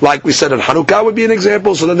redeemed, like we said, in Hanukkah would be an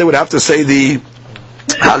example, so then they would have to say the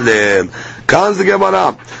Hallel. Comes the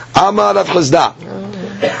Gemara. Amar Rav Chizda.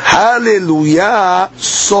 Hallelujah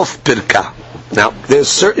Sof Pirka. Now, there's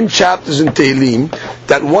certain chapters in Tehillim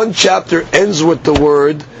that one chapter ends with the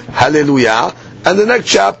word Hallelujah, and the next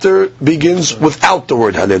chapter begins without the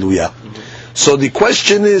word Hallelujah. So the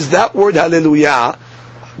question is, that word Hallelujah,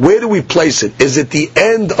 where do we place it? Is it the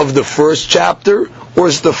end of the first chapter, or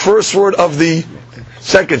is it the first word of the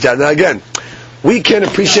second chapter? Now again, we can't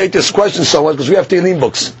appreciate this question so much because we have Tehillim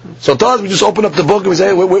books. So to us, we just open up the book and we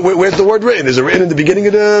say, where's the word written? Is it written in the beginning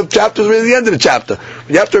of the chapter, or is it written at the end of the chapter? But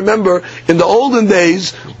you have to remember, in the olden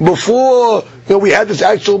days, before we had this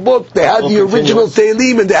actual book, they had the original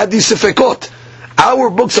Tehillim and they had these Sifekot. Our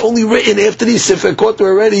books are only written after these Sifekot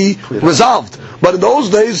were already resolved. But in those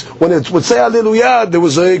days, when it would say Hallelujah, there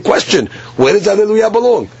was a question. Where does Hallelujah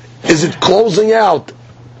belong? Is it closing out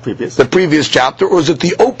the previous chapter, or is it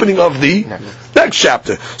the opening of the next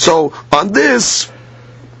chapter? So, on this,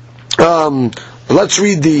 let's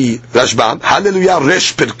read the Rashbam. Hallelujah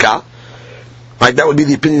Resh Pirka. Right, that would be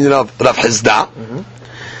the opinion of Rav Hizda.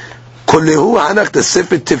 כלהו הענק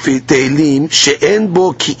תוספת תהילים שאין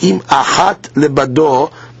בו כי אם אחת לבדו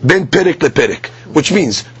בין פרק לפרק, which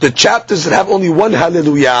means the chapters that have only one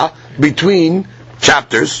hallelujah between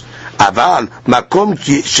chapters, אבל מקום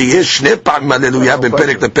שיש שני פעמים hallelujah בין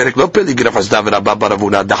פרק לפרק לא פלג רב חסדה ורבא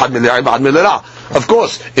ברבונה דחד מלרע ועד מלרע. Of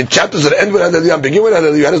course, in chapters that end with hallelujah and begin with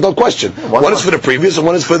hallelujah, there's no question. One is for the previous and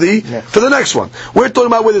one is for the next one. We're talking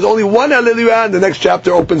about where there's only one hallelujah and the next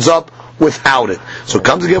chapter opens up without it. So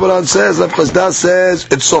comes the Gemara and says, Rav Chizda says,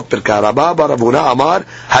 it's Sof Pirka. Rabba Baravuna Amar,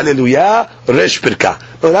 Hallelujah, Resh Pirka.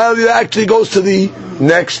 But Hallelujah actually goes to the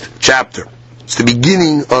next chapter. It's the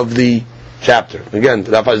beginning of the chapter. Again,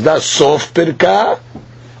 Rav Chizda, Sof Pirka,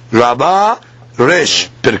 Rabba, Resh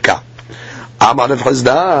Pirka. Amar Rav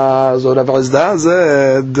Chizda, so Rav Chizda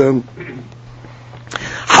said,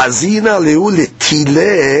 Hazina Leu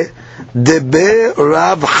Letile, Debe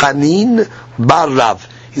Rav Chanin Bar Rav.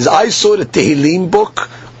 I saw the Tehillim book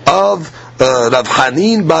of Rav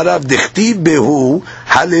Chanin bar Rav Dichtiv Behu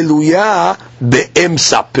Hallelujah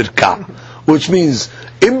Be'emsa Pirka, which means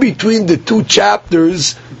in between the two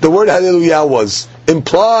chapters the word Hallelujah was,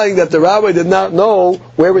 implying that the rabbi did not know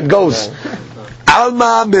where it goes.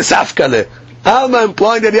 Alma Mesafkale. Alma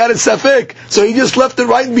implying that he had a safek, so he just left it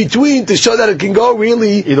right in between to show that it can go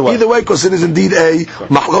really either way, because it is indeed a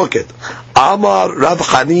mahloket. Amar Rav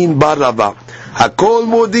Chanin bar Rava. Hakol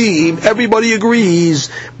modim, everybody agrees.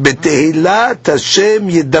 Betehilat Hashem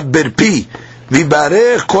yedaber pi,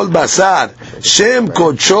 vibarech kol basar, Shem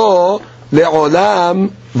kodsho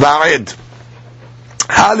leolam va'ed.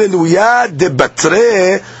 Hallelujah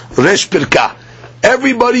debatre resh pirka.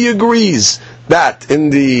 Everybody agrees that in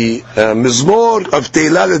the Mizmor of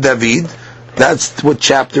Tehillah David, that's what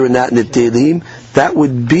chapter in that in the Tehillim, That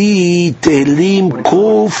would be Tehillim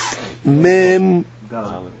Kuf Mem.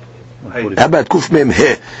 How about Kuf Mem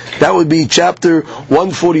He? That would be chapter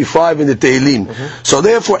 145 in the Tehillim. So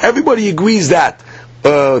therefore, everybody agrees that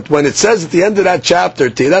when it says at the end of that chapter,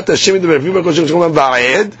 Tehillat Hashem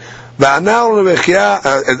Va'ed,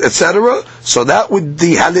 etc. So that would,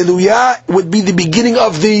 the Hallelujah would be the beginning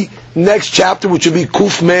of the next chapter, which would be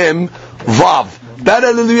Kuf Mem Vav. That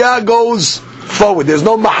Hallelujah goes forward. There's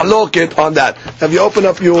no mahloket on that. If you open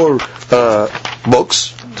up your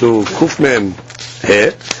books to Kuf Mem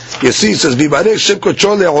He, you see it says Vivarech Shem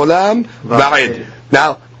Kocho Le'olam Va'ed.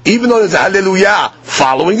 Now, even though there's a Hallelujah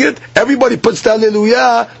following it, everybody puts the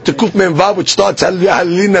Hallelujah to Kuf Mem Vav, which starts Hallelujah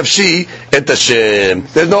Halil Nafshi Et Hashem.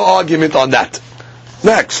 There's no argument on that.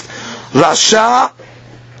 Next, Rasha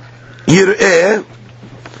Yir'eh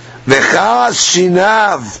V'chas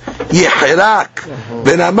Shinav Yihirak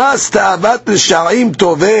V'namas Ta'avat L'Sha'im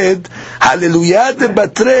Toved Hallelujah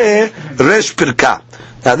Batre Resh Pirka.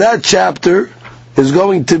 Now that chapter is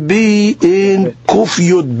going to be in Kuf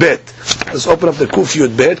Yud Bet. Let's open up the Kuf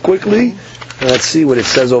Yud Bet quickly. Let's see what it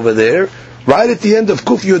says over there. Right at the end of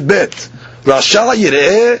Kuf Yud Bet. Rasha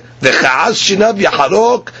Yireh V'cha'az Shinav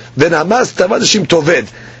Yaharok V'namas Ta'avat L'Sha'im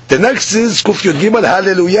Toved. The next is Kuf Yud Gimel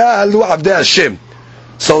Hallelujah Halu Avdei Hashem.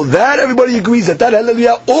 So that everybody agrees that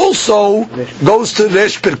Hallelujah also goes to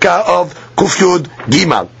Resh Pirka of Kuf Yud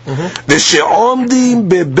Gimel. V'she'omdim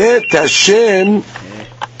bebet Hashem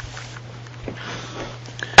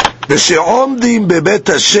V'she'omdim bebet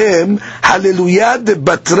Hashem Hallelujah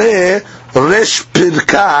debatre Resh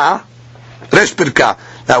Pirka.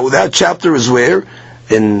 Now that chapter is where?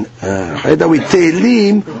 In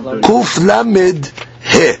Tehillim Kuf Lamed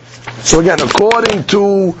He. So again, according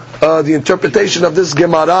to the interpretation of this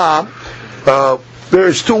Gemara,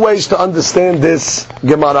 there's two ways to understand this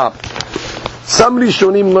Gemara. Some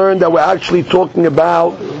Rishonim learned that we're actually talking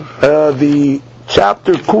about the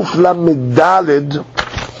chapter Kuf Lamed Daled,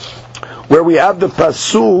 where we have the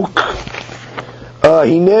pasuk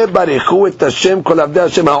Hine barechu et Hashem kol avdei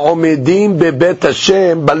Hashem ha'omedim bebet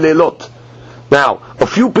Hashem balelot. Now, a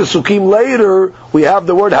few pasukim later, we have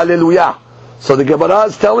the word Hallelujah. So the Gemara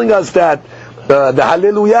is telling us that the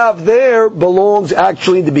Hallelujah there belongs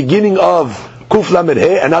actually in the beginning of Kuf Lamed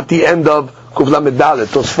He and not the end of Kuf Lamed Dalet.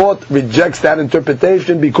 Tosfot rejects that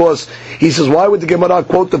interpretation because he says, why would the Gemara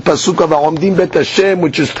quote the pasuk of Ha'omdim Bet Hashem,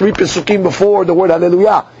 which is 3 pasukim before the word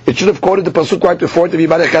Hallelujah? It should have quoted the pasuk right before it,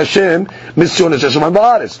 Vivarech Hashem Misyon Hashem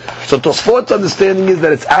Ha'aretz. So Tosfot's understanding is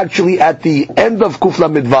that it's actually at the end of Kuf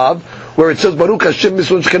Lamed Vav, where it says Baruch Hashem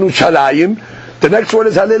Misyon Shkenu Shalayim. The next word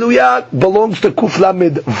is Hallelujah, belongs to Kuf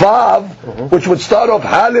Lamed Vav, which would start off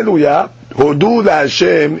Hallelujah, Hodu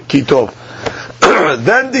LaHashem Kitov.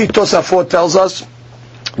 Then the Tosafot tells us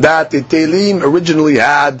that the Tehillim originally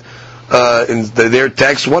had, in their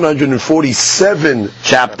text, 147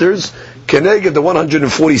 chapters, Keneged the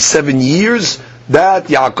 147 years that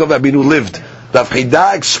Yaakov Abinu lived. Rav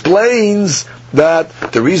Chida explains that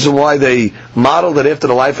the reason why they modeled it after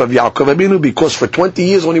the life of Yaakov Abinu, because for 20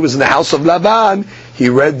 years when he was in the house of Laban, he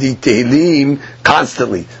read the Tehillim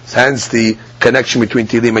constantly. Hence the connection between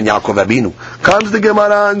Tehillim and Yaakov Abinu. Comes the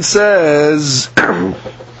Gemara and says,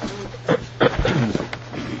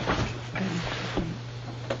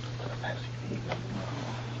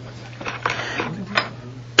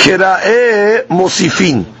 Kira'e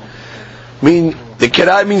Mosifin. The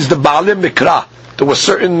Kira'e means the Ba'alim Mikra. There were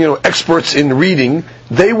certain, experts in reading.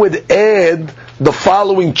 They would add the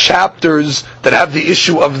following chapters that have the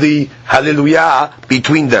issue of the Hallelujah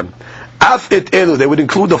between them. Af et elu, they would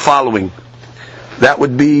include the following. That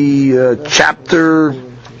would be chapter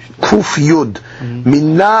Kuf Yud.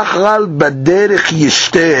 Minachal baderech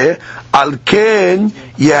yishteh, al ken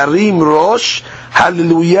yarim rosh,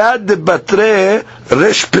 Hallelujah de batre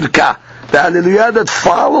resh pirka. The Hallelujah that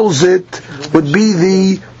follows it would be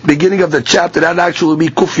the beginning of the chapter. That actually would be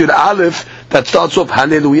Kuf Yud Aleph, that starts off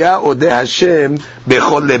Hallelujah Odeh Hashem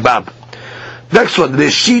Bechol Lebab. Next one,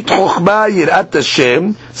 Reshit Chochma Yirat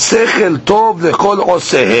Hashem Sechel Tov Lechol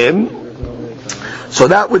Osehem. So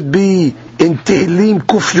that would be in Tehillim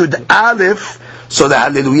Kuf Yud Aleph. So the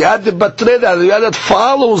Hallelujah the Batre, the Hallelujah that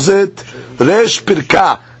follows it, Resh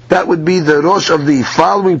Pirka. That would be the Rosh of the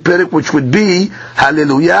following Perek, which would be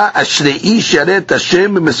Hallelujah Ashrei Sharet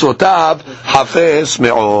Hashem Mesotav Hafez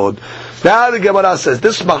Me'od. Now the Gemara says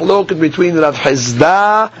this machloket between Rav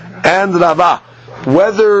Hizda and Rava,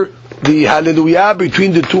 whether the Hallelujah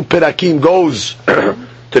between the two Perakim goes to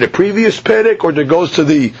the previous Perek or it goes to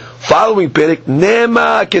the following Perek,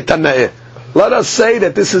 Nema Ketanae. Let us say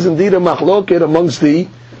that this is indeed a machloket amongst the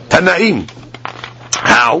Tanaim.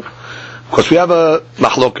 How? Because we have a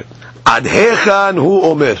machloket. Ad hechan hu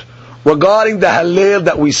omer. Regarding the Hallel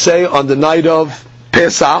that we say on the night of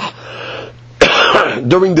Pesach,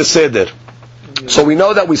 during the Seder. So we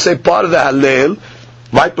know that we say part of the Hallel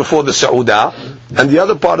right before the Seudah, and the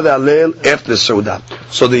other part of the Hallel after the Seudah.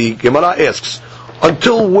 So the Gemara asks,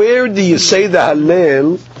 until where do you say the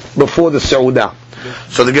Hallel before the Seudah?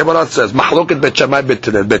 So the Gemara says, Mahloket Bet Shammai Bet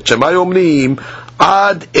Hillel. Bet Shammai omrim,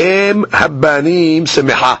 ad em habbanim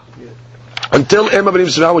semiha. Until em habbanim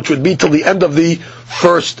semiha, which would be till the end of the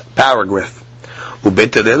first paragraph.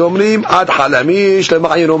 Ubet Hillel omrim, ad halamish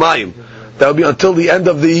lema'yin umayim. That will be until the end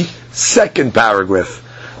of the second paragraph.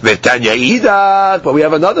 V'tanya idat, but we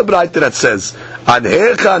have another braita that says, ad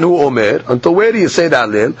hechan hu omer, until where do you say that,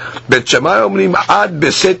 Hallel? Bet Shammai omrim, ad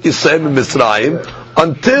beset Yisrael Mitzrayim,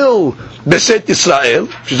 until Beset Yisrael,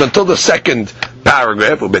 which is until the second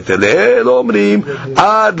paragraph, Bet Hillel omrim,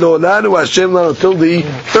 ad lo lanu Hashem lanu, until the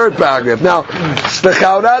third paragraph. Now,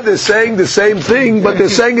 L'chaura, they're saying the same thing, but they're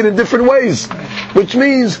saying it in different ways. Which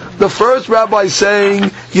means, the first rabbi is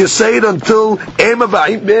saying, you say it until Em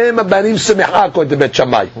Abanim Semicha, according to Bet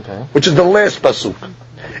Shammai, which is the last pasuk.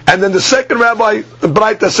 And then the second rabbi,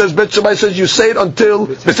 Braita says, Bet Shammai says, you say it until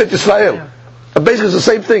Beset Yisrael. Basically, it's the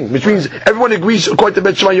same thing, which means everyone agrees, according to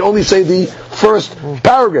Bet Shammai, you only say the first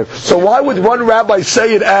paragraph. So why would one rabbi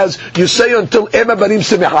say it as, you say until Em Abanim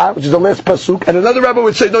Semicha, which is the last pasuk, and another rabbi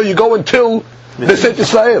would say, no, you go until Beset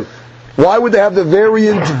Yisrael. Why would they have the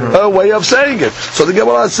variant way of saying it? So the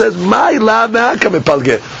Gemara says, "My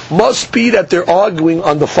must be that they're arguing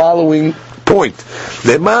on the following point.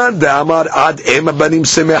 He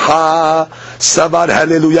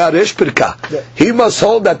must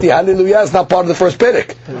hold that the Hallelujah is not part of the first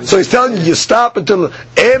perek. So he's telling you stop until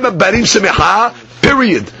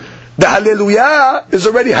period. The Hallelujah is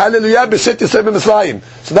already Hallelujah Beset Yisrael Mitzrayim.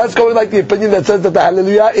 So that's going like the opinion that says that the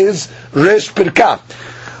Hallelujah is Resh Pirka.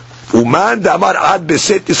 Uman damar ad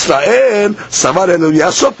beset Israel savar Hallelujah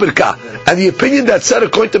sof pirka. And the opinion that said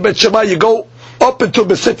according to Bet Shammai you go up until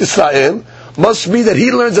beset Israel must mean that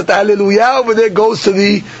he learns that the Hallelujah over there goes to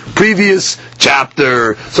the previous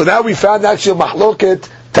chapter. So now we found actually mahloket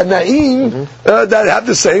Tanaim that have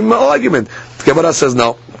the same argument. The Gemara says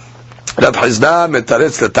no. Rav Hizda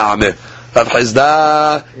metaretz leta'ameh. Rav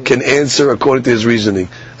Hizda can answer according to his reasoning.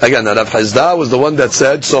 Again, Rav Hizda was the one that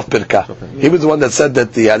said Sof Pirka. He was the one that said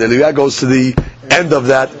that the Hallelujah goes to the end of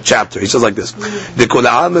that chapter. He says like this: The Kol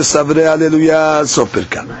Ha'am Savre Hallelujah Sof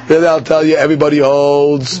Pirka. Really, I'll tell you, everybody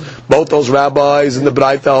holds. Both those rabbis in the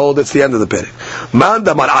Braita hold. It's the end of the perek. Man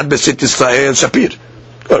Damar Ad Besit Yisrael Shapir.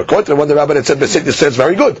 According to one of the rabbi that said Besit Yisrael is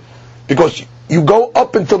very good because you go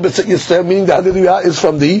up until Besit Yisrael, meaning the Hallelujah is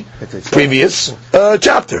from the previous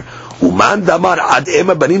chapter. Uman Damar Ad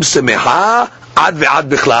Ema Banim Semecha. Ad ve'ad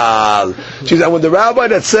bichlal. She said, when the rabbi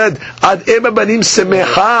that said Ad ema banim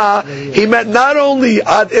semecha, he meant not only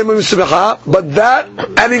Ad ema banim semecha, but that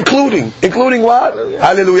and including what?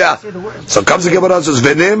 Hallelujah. So comes the Gemara and says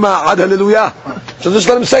Venema Ad Hallelujah. So just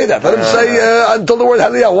let him say that. Let him say until the word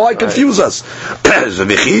Hallelujah. Why confuse us? Because there's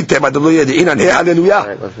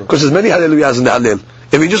many Hallelujahs in the Hallel.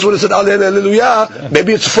 If he just would have said Hallelujah,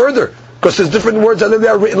 maybe it's further. Because there's different words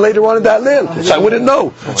Hallelujah written later on in the Hallel. So I wouldn't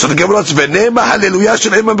know. So the Gemara says, V'nema Hallelujah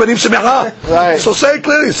Shalem Banim Semecha. So say it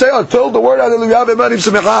clearly. Say until the word Hallelujah Banim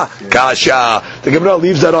Semecha. Kasha. The Gemara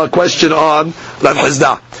leaves that question on Rav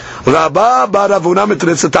Hizda. Rabba Baravuna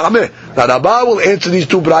Mitretz Ta'ameh. Now Rabba will answer these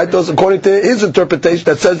two braitos according to his interpretation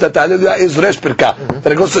that says that Hallelujah is Resh Pirka.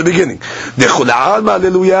 That it goes to the beginning. The Chula'al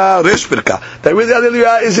Hallelujah Resh Pirka. That really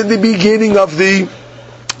Hallelujah is in the beginning of the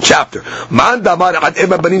chapter. Man damar ad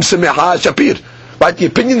ema banim semecha shapir. Right? The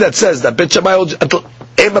opinion that says that Bet Shammai until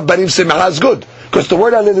ema banim semecha is good because the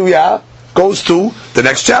word Hallelujah goes to the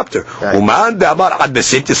next chapter. Uman damar ad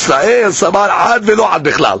beset Yisrael samar ad velo ad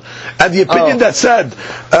bichlal. And the opinion that said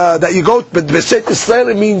that you go beset Yisrael,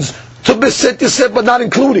 it means to beset Yisrael but not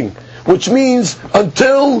including. Which means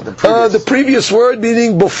until the previous word,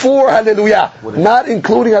 meaning before Hallelujah, not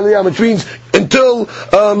including Hallelujah, which means until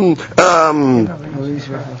Ema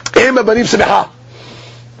Banim Semecha.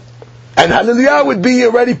 And Hallelujah would be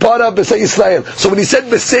already part of Beset Yisrael. So when he said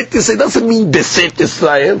Beset Yisrael, it doesn't mean Beset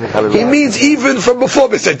Yisrael. He means even from before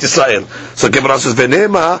Beset Yisrael. So Gemara says,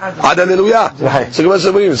 V'nema ad Hallelujah. So Gemara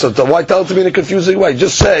says, so why tell it to me in a confusing way?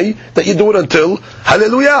 Just say that you do it until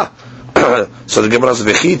Hallelujah. So the Gemara says,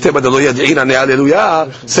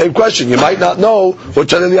 Hallelujah. Same question. You might not know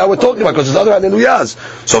which Hallelujah we're talking about because there's other Hallelujahs.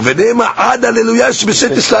 So V'nema ad Hallelujah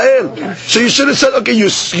Beset Yisrael. So you should have said, okay,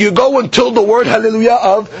 you go until the word Hallelujah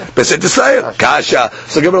of Beset Yisrael. Kasha.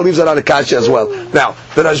 So Gemara leaves that out of Kasha as well. Now,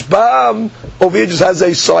 the Rashbam over here just has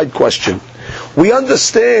a side question. we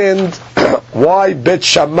understand why Bet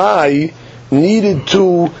Shammai needed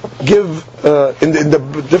to give in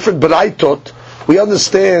the different Baraitot. We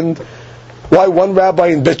understand why one rabbi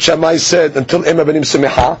in Bet Shammai said until Ema Benim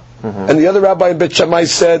Semiha, and the other rabbi in Bet Shammai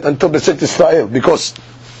said until Beset Israel, because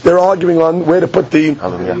they're arguing on where to put the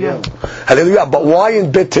Hallelujah. But why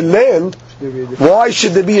in Bet Hillel? Why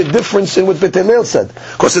should there be a difference in what Bet Hillel said?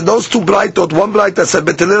 Because in those two Braitot, one Braita said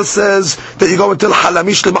Bet Hillel says that you go until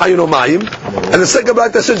Halamish L'Mayim U'Mayim, and the second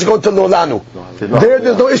Braita says you go until Lolanu.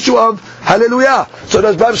 There's no issue of Hallelujah. So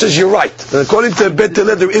the Bible says you're right. And according to Bet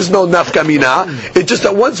Hillel, there is no Nafka Mina. It's just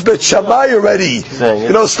that once Bet Shammai already,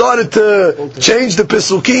 started to change the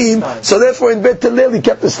Pesukim, so therefore in Bet Hillel he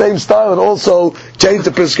kept the same style and also changed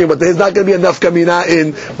the Pesukim. But there's not going to be a Nafka Mina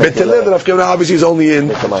in Bet Hillel. The Nafka Mina obviously is only in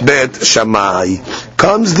Bet Shammai.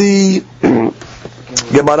 Comes the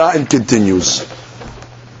Gemara and continues.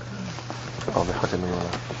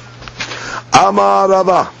 Amar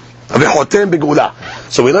Rava v'chotem b'geula.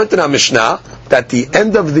 So we learned in our Mishnah that the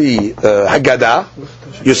end of the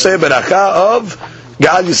Haggadah, you say beracha of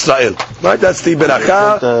Ga'al Yisrael. Right? That's the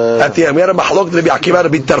beracha at the end. We had a machlok to Rabbi Akiva,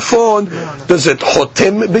 Rabbi Tarfon. Does it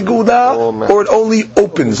chotem b'geula or it only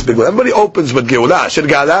opens b'geula? Everybody opens with geula. Shir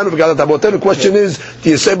Ga'alanu v'Ga'alat Aboten. The question is, do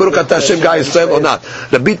you say Baruch Atah Hashem Ga'al Yisrael or not?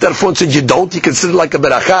 Rabbi Tarfon said you don't. You consider it like a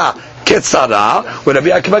beracha ketzara. When Rabbi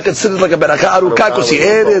Akiva considered like a beracha aruka because he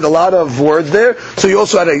added a lot of words there. So you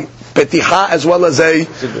also had a petiha as well as a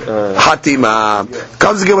hatima.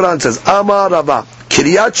 Comes the Gemara and says, Amar Rava,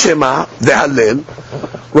 Kiryat Shema v'Hallel,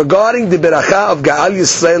 regarding the beracha of Ga'al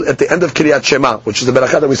Yisrael at the end of Kiryat Shema, which is the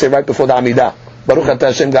beracha that we say right before the Amidah, Baruch Atah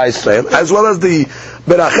Hashem Ga'al Yisrael, as well as the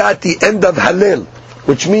beracha at the end of Hallel,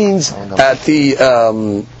 which means at the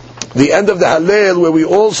end of the Hallel, where we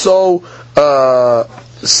also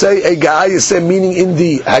say a Ga'al Yisrael, meaning in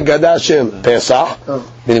the Haggadah Shel Pesach,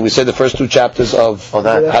 meaning we say the first two chapters of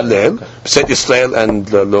Hallel, Beset Yisrael and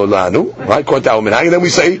Lolanu, right? And then we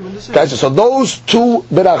say, so those two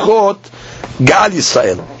berachot, Ga'al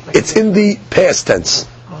Yisrael, it's in the past tense,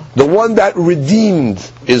 the one that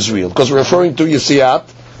redeemed Israel, because we're referring to Yesiat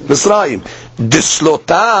Mitzrayim.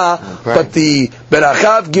 Dislota, but the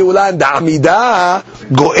Berachav Geulah and the Amidah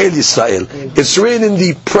Goel Yisrael. It's written in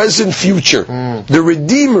the present future. The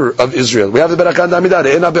Redeemer of Israel. We have the Berachav and the Amidah.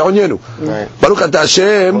 Re'ena be'onyenu. Baruch Atah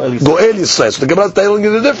Hashem Goel Yisrael. So the Gemara is telling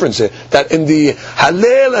you the difference here. That in the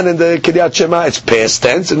Hallel and in the Kiryat Shema it's past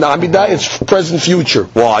tense. In the Amidah it's present future.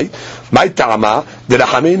 Why? My ta'ama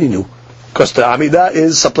derachameninu. Because the Amidah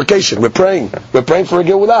is supplication. We're praying for a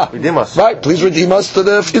Geulah. Redeem us. Right? Please redeem us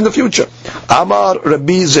in the future. Amar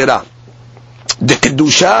Rabbi Zera. The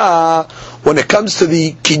Kedusha, when it comes to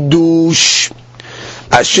the Kiddush,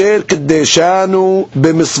 Asher Kedeshanu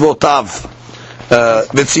b'mitzvotav.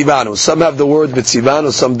 V'tzivanu. Some have the word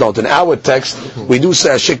v'tzivanu, some don't. In our text, we do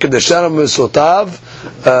say Asher Kedeshanu b'mitzvotav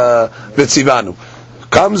v'tzivanu.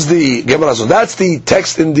 Comes the Gemara. So that's the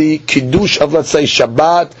text in the Kiddush of, let's say,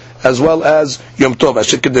 Shabbat, as well as Yom Tov.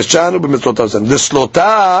 Asher Kedeshanu b'mitzvotav. The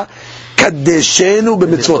Slota Kadeshenu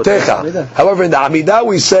b'mitzvotecha. However, in the Amidah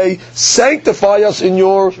we say, sanctify us in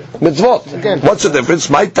your mitzvot. What's the difference?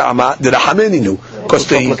 My ta'ama derachameninu. Because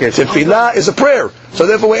the tefillah is a prayer. So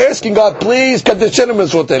therefore we're asking God, please Kadeshenu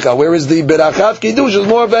b'mitzvotecha. Whereas the berachat kiddush is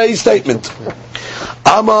more of a statement.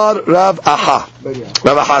 Amar Rav Aha.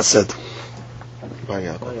 Rav Aha said, Bar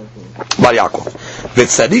Yaakov.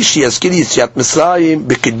 V'tzarich sheyazkir Yetziat Mitzrayim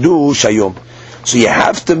b'kiddush hayom. So you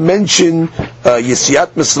have to mention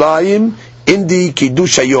Yetziat Mitzrayim in the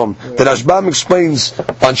Kiddush Hayom. The Rashbam explains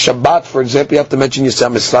on Shabbat, for example, you have to mention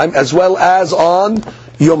Yetziat Mitzrayim, as well as on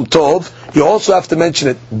Yom Tov. You also have to mention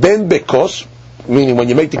it Ben Bekos, meaning when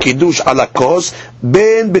you make the Kiddush ala kos,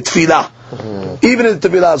 Ben Betfilah. Even in the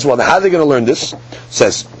Tefillah as well. Now, how are they going to learn this? It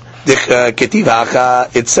says,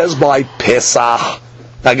 it says by Pesach.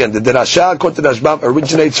 Again, the Derasha, according to the Rashbam,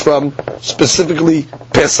 originates from specifically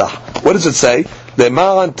Pesach. What does it say?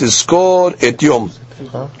 Leman tizkor et yom.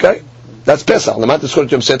 Okay? That's Pesach. Leman tizkor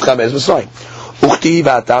et yom set chametz Mitzrayim. Uchtiv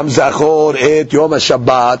atam zachor et yom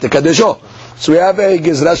ha-Shabbat tekadesho. So we have a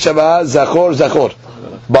Gezrat Shabbat, zachor.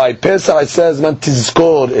 By Pesach it says man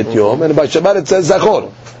tizkor et yom, and by Shabbat it says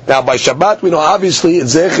zachor. Now by Shabbat we know obviously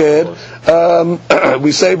it's zecher.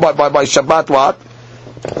 We say by Shabbat what?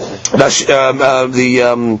 The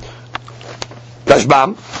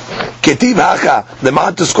Rashbam Ketiv Hacha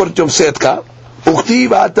Leman Tizkor Yom Setka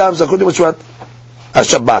Uchtiv Atam Zakor Yom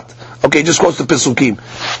Shabbat. Okay, just quotes the Pesukim,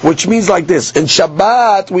 which means like this. In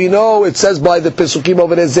Shabbat we know it says by the Pesukim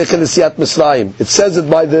over there Zecher Yetziat Mitzrayim. It says it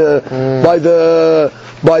by the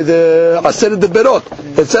Aseret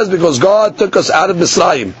Berot. It says because God took us out of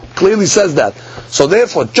Mitzrayim. clearly says that. So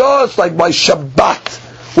therefore, just like by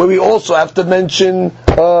Shabbat, where we also have to mention,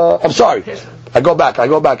 I'm sorry, I go back, I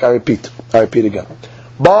repeat again.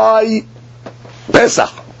 By Pesach,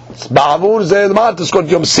 Ba'avur zeh l'ma'at tizkor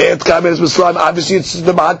yom se'etka me'eretz Mitzrayim. Obviously, it's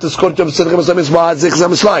the ma'at tizkor yom se'etka me'eretz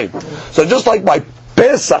Mitzrayim. So just like by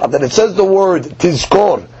Pesach, that it says the word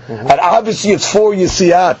tizkor, and obviously it's for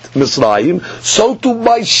Yesiat Mitzrayim, so too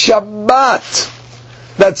by Shabbat,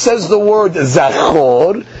 that says the word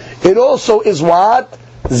zachor, it also is what?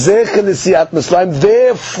 Zecher Yesiat Mitzrayim.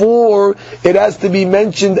 Therefore, it has to be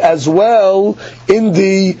mentioned as well in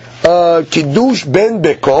the Kiddush ben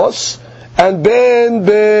Bekos and ben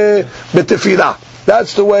Betefillah.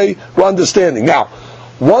 That's the way we're understanding. Now,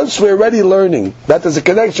 once we're already learning that there's a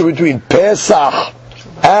connection between Pesach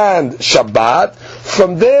and Shabbat,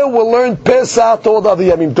 from there we'll learn Pesach to all the other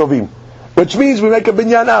Yamim Tovim. Which means we make a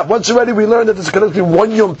binyan up. Once already we learned that there's a connection between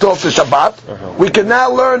one Yom Tov to Shabbat, we can now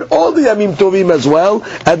learn all the Yamim Tovim as well,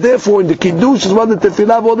 and therefore in the Kiddush as well, the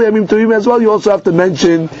Tefillah of all the Yamim Tovim as well, you also have to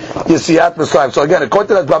mention Yesiat Mitzrayim. So again,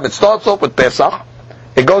 according to that, it starts off with Pesach,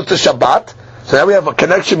 it goes to Shabbat, so now we have a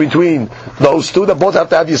connection between those two that both have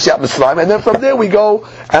to have Yesiat Mitzrayim, and then from there we go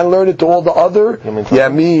and learn it to all the other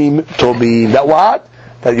Yamim Tovim. That what?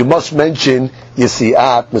 That you must mention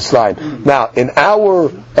Yesiat Mitzrayim. Now, in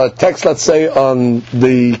our text, let's say on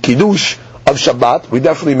the Kiddush of Shabbat, we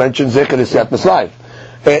definitely mention Zecher Yesiat Mitzrayim.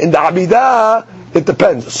 In the Amidah, it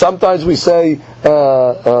depends. Sometimes we say,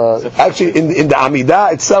 actually, in the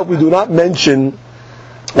Amidah itself, we do not mention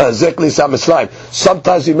Zecher Yesiat Mitzrayim.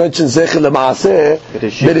 Sometimes we mention Zecher L'Maaseh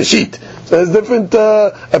Bereshit. So there's different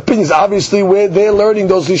opinions. Obviously, where they're learning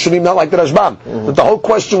those Rishonim, not like the Rashbam. But the whole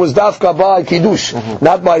question was Dafka by Kiddush,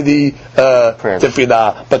 not by the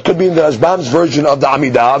Tefillah. But could be in the Rashbam's version of the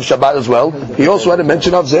Amidah of Shabbat as well. He also had a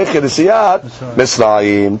mention of Zecher Yesiat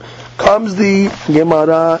Mitzrayim. Comes the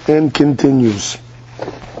Gemara and continues.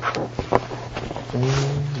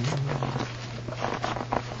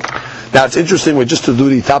 Now it's interesting, we're just to do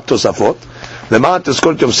the top Tosafot. למען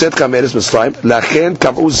תזכור את יום צאתך מארץ מצרים, לכן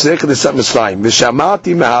קבעו זכר יציאת מצרים,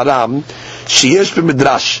 ושמעתי מהר"ם שיש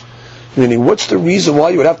במדרש. Meaning, what's the reason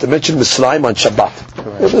why you would have to mention Mitzrayim on Shabbat?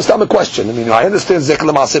 It's not a question. I mean, I understand Zecher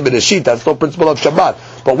L'Maaseh Bereshit, that's no principle of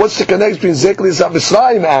Shabbat. But what's the connection between Zecher Yesiat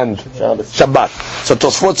Mitzrayim and Shabbat? So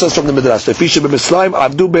Tosfot says from the Midrash, לפי שבמצרים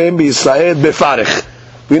עבדו בהם בישראל בפרך.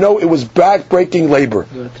 We know it was back-breaking labor.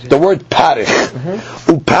 The word parich.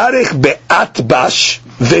 Uparich be'atbash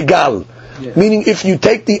vegal. Meaning, if you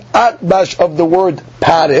take the atbash of the word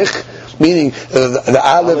parich, meaning the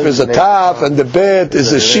aleph is a taf and the bet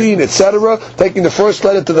is a sheen, etc. Taking the first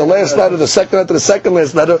letter to the last letter, the second letter to the second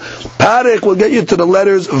last letter, parich will get you to the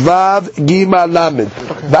letters vav gima lamed.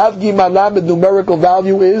 Vav gima lamed numerical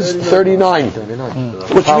value is 39,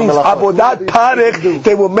 which means abodat parich.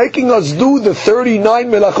 They were making us do the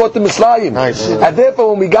 39 melachot in Mitzrayim, and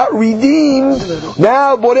therefore when we got redeemed,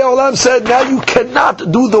 now Borei Olam said, now you cannot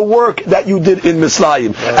do the work that you did in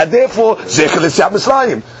Mitzrayim, and therefore Zecher Yesiat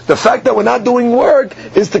Mitzrayim. The fact that we're not doing work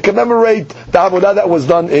is to commemorate the avodah that was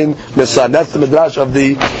done in Mitzrayim. That's the midrash of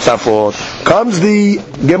the Safot. Comes the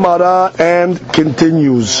Gemara and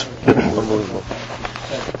continues.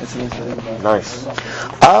 Nice.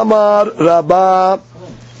 Amar Rabba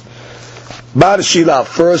Bar Shila,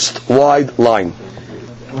 first wide line.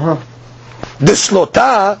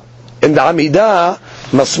 Dislota in the Amidah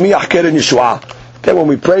Masmiach Keren Yeshua. Okay, when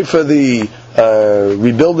we pray for the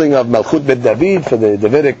rebuilding of Malchut Bet David, for the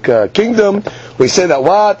Davidic kingdom, we say that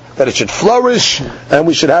what? That it should flourish and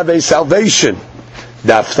we should have a salvation.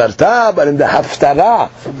 The Haftarah, but in the Haftarah,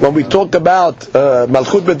 when we talk about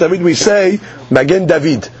Malchut Bet David, we say Magen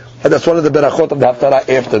David. And that's one of the berachot of the Haftarah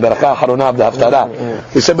after, the Berachah Harona of the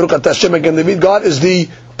Haftarah. We say Baruch Atah Hashem Magen David, God is the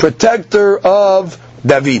protector of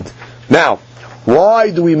David. Now,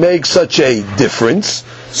 why do we make such a difference?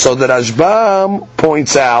 So the Rashbam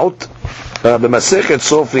points out, במסכת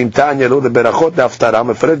סופרים תניא לו לברכות להפטרה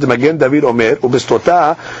מפרט מגן דוד אומר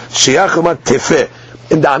ובסתותה שייך אומר תפה.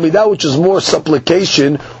 In the Amidah, which is more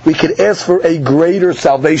supplication, we could ask for a greater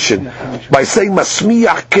salvation by saying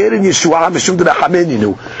Masmiach Keren Yeshua Mishum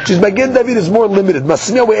Derachamenu. Which is Magen David is more limited.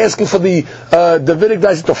 Masmiach, we're asking for the Davidic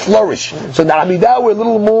dynasty to flourish. So in the Amidah, we're a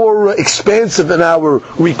little more expansive in our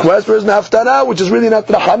request, whereas in the Haftarah, which is really not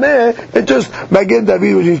Rachameh, it's just Magen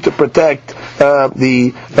David, which needs to protect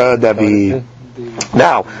the David.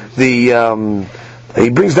 Now, he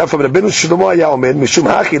brings that from Rabbeinu Shlomo Haya Omer, Mishum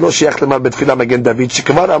Hachi Lo Sheich Lemar Betfilah Magen David,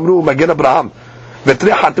 Shekvar Amru Magen Abraham.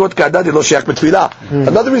 Another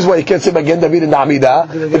reason why you can't say Magen David in the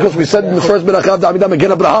Amidah, because we said in the first Berachah of the Amidah,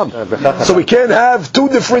 Magen Abraham. So we can't have two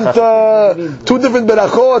different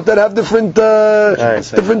Berachot that have different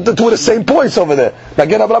to the same points over there.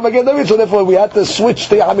 Magen Abraham, Magen David. So therefore we had to switch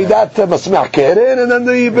the Amidah to Masmiach Keren, and then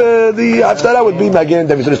the Haftarah would be Magen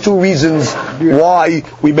David. So there's two reasons why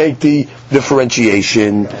we make the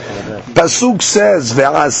differentiation. Pasuk says,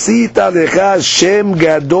 "Ve'asita lecha shem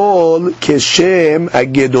gadol keshem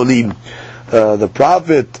hagedolim." The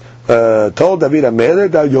prophet told David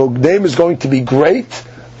HaMelech that your name is going to be great,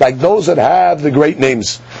 like those that have the great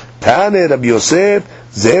names. Tane Rabbi Yosef,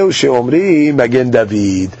 Zeu she'omri Magen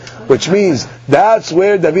David, which means that's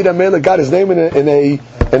where David HaMelech got his name in a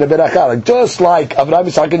berachah. Like, just like Avraham,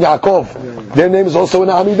 Yitzhak, and Yaakov, their name is also in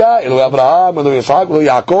the Amidah. Eloi Avraham, Eloi Yitzhak, Eloi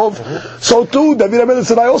Yaakov. So too, David HaMelech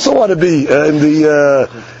said, I also want to be in the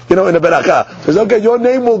berachah. He says, okay, your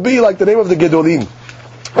name will be like the name of the Gedolim.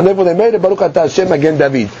 And therefore they made it Baruch Atah Hashem Magen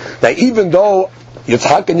David. Now even though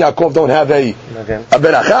Yitzhak and Yaakov don't have a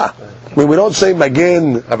berachah, when we don't say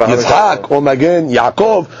Magen Yitzhak or Magen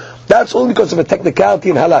Yaakov, that's only because of a technicality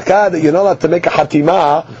in halakha that you're not allowed to make a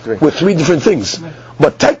hatimah with three different things.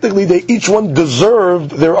 But technically they each one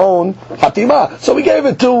deserved their own hatimah. So we gave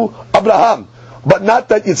it to Abraham. But not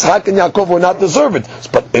that Yitzhak and Yaakov were not deserve it.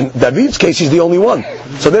 But in David's case, he's the only one.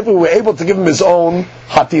 So therefore, we were able to give him his own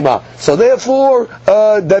hatima. So therefore,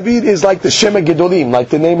 David is like the Shema Gedolim, like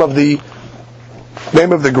the name of the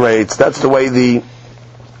greats. That's the way the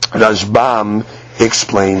Rashbam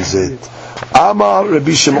explains it. Amar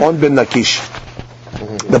Rabbi Shimon ben Nakish.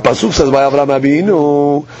 The pasuk says by Avraham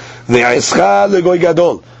Avinu, "Ve'escha legoy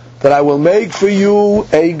gadol," that I will make for you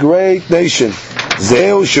a great nation.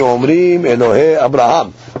 Zeu she'omrim Elohei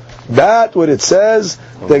Abraham. That what it says,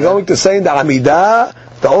 they're going to say in the Amidah,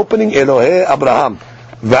 the opening Elohei Abraham.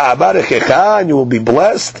 Va'abarechecha, and you will be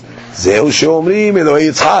blessed. Zeu she'omrim Elohei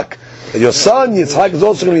Yitzhak. And your son Yitzhak is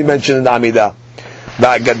also going to be mentioned in the Amidah.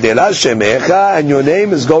 Va'gadela shemecha, and your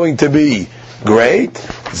name is going to be great.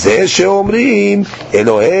 Zeu she'omrim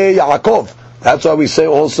Elohei Yaakov. That's why we say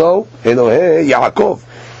also Elohei Yaakov.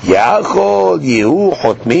 Yachol Yehu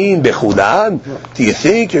Hotmin Bechudan. Do you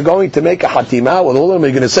think you're going to make a hatimah with all of them?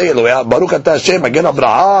 You're going to say Baruch Atah Hashem Magen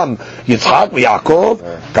Abraham Yitzhak Yaakov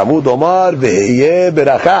Tamud Omar Veheye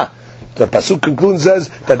Beracha. The pasuk concludes says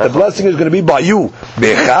that the blessing is going to be by you.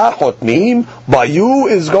 Becha Hotmin, by you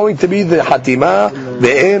is going to be the hatimah.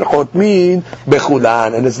 Ve'en Hotmin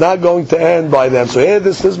Bechudan, and it's not going to end by them. So here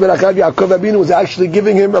this Beracha Yaakov Abinu was actually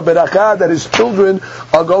giving him a Beracha that his children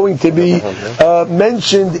are going to be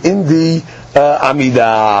mentioned in the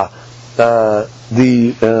Amidah.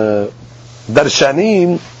 The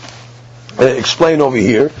Darshanim explain over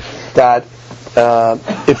here that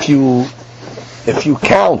if you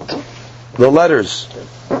count the letters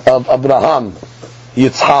of Abraham,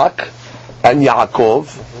 Yitzhak, and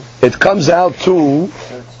Yaakov, it comes out to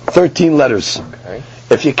 13 letters. Okay.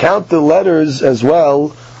 If you count the letters as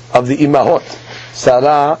well of the Imahot,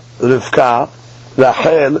 Sarah, Rivka,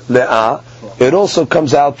 Rachel, Leah, it also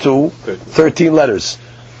comes out to 13 letters.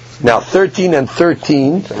 Now 13 and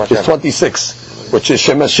 13 is 26, which is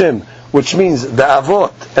Shem Hashem, which means the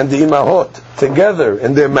Avot and the Imahot together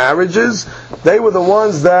in their marriages, they were the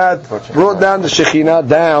ones that brought down the Shekhinah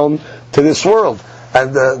down to this world.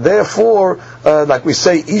 And therefore, like we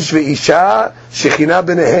say, Ish ve'isha Shekhinah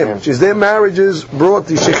b'nehem, which is their marriages brought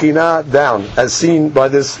the Shekhinah down, as seen by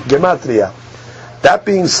this Gematria. That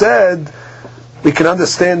being said, we can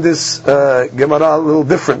understand this Gemara a little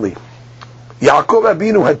differently. Yaakov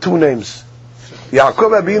Abinu had two names.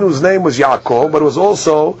 Yaakov Abinu's name was Yaakov, but it was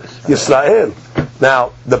also Yisrael.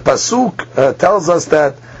 Now, the Pasuk tells us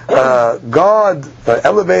that God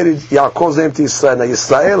elevated Yaakov's name to Yisrael. Now,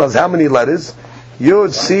 Yisrael has how many letters?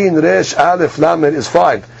 Yud, Sin, Resh, Aleph, Lamed is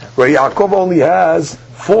 5, where Yaakov only has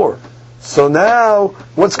 4. So now,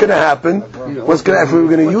 what's going to happen? If we were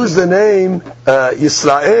going to use the name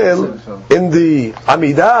Yisrael in the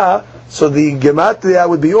Amidah, so the Gematria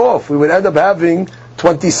would be off. We would end up having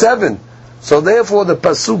 27. So therefore the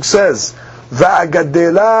Pasuk says,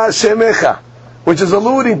 Va'agadela shemecha, which is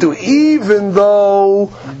alluding to, even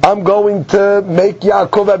though I'm going to make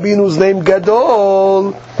Yaakov Abinu's name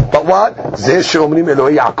Gadol, but what? Zeh she'omrim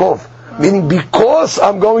Elohei Yaakov. Meaning, because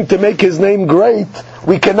I'm going to make his name great,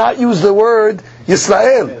 we cannot use the word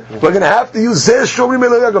Yisrael. We're going to have to use Zeh she'omrim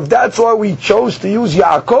Elohei Yaakov. That's why we chose to use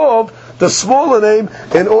Yaakov, the smaller name,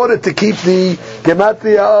 in order to keep the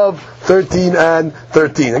gematria of 13 and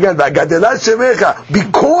 13. Again,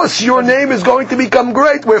 because your name is going to become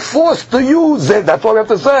great, we're forced to use it. That's why we have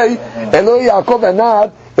to say Elohei Yaakov and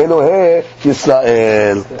not Elohei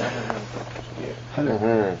Yisrael.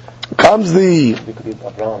 Comes the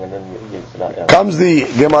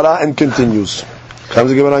Gemara and continues.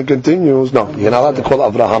 No, you're not allowed to call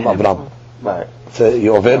Abraham. Right. So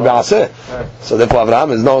you over ba'aseh. So therefore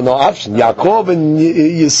Abraham is no option. Yaakov and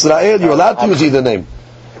Yisrael, you're allowed to use either name.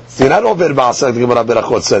 So you're not over ba'aseh, like the Gemara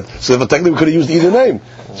Berachot said. So if technically we could have used either name.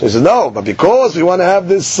 So he says no, but because we want to have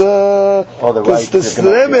this this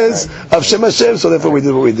premise of Shem Hashem, so therefore we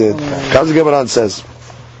did what we did. Comes the Gemara and says,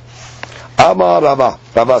 Amar Rava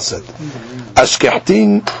said,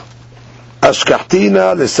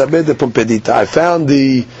 Ashkehtina lesabed de Pumpedita. I found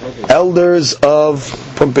the elders of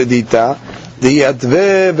Pumpedita, the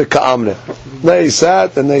Yadve v'Ka'amre. They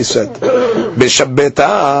sat and they said,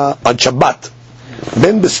 B'Shabbeta on Shabbat,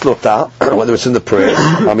 Ben B'Slota, whether it's in the prayer,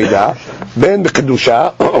 Amidah, Ben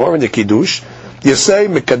B'Kedusha, or in the Kiddush, you say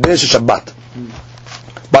Mekadesh Shabbat.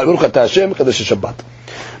 Baruch Ata Hashem Mekadesh Shabbat.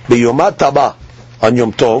 B'Yomat Taba on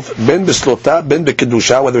Yom Tov, Ben B'Slota, Ben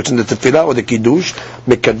B'Kedusha, whether it's in the Tefillah or the Kiddush,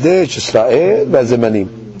 Mekadesh Israel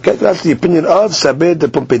V'Zemanim. Okay, that's the opinion of Sabed de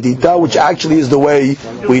Pumpedita, which actually is the way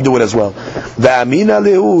we do it as well. V'amina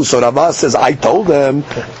lehu. So Rava says, I told them,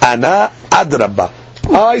 Ana adraba.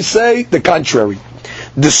 I say the contrary.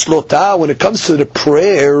 The slota, when it comes to the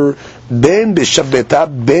prayer, ben b'shabbeta,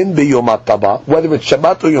 ben b'yomat taba, whether it's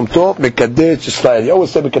Shabbat or Yom Tov, mekadesh Israel. You always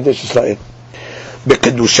say mekadesh Israel.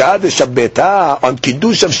 B'kedusha de shabbeta, on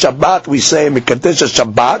kiddush of Shabbat, we say mekadesh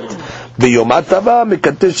Shabbat, b'yomat taba,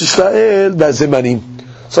 mekadesh Israel, v'zemanim.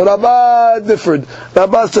 So Rava differed.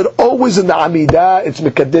 Rava said always in the Amidah it's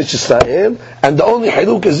Mekadesh Israel, and the only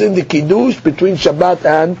Hiluk is in the Kiddush between Shabbat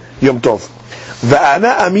and Yom Tov.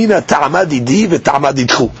 Va'ana amina ta'amadidi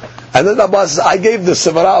v'ta'amadidchu. And then Rava says, I gave the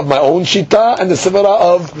Sevara of my own Shita and the Sevara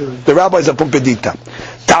of the rabbis of Pumpedita.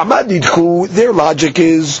 Ta'amadidchu, their logic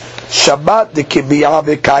is Shabbat the Kibiyah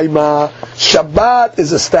v'kaima. Shabbat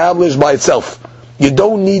is established by itself. You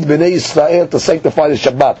don't need Bnei Israel to sanctify the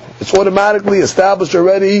Shabbat. It's automatically established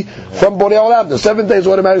already from Borei Olam. The 7 days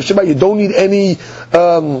automatic Shabbat. You don't need any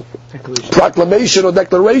proclamation or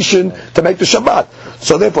declaration to make the Shabbat.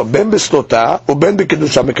 So therefore, Ben B'Slota or Ben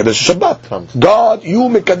B'Kedusha Mekadesh Shabbat. God, you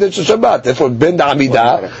Mekadesh Shabbat. Therefore, Ben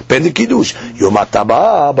Amidah, Ben Kiddush. Yom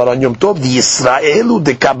HaTaba, but on Yom Tov, the Yisraelu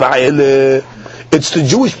de Kaba'ele. It's the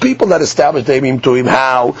Jewish people that established the Yemim Tovim.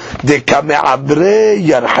 How?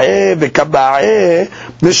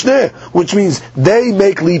 Which means they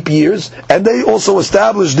make leap years, and they also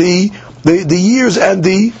establish the years and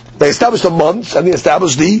they establish the months and they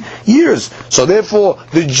establish the years. So therefore,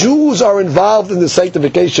 the Jews are involved in the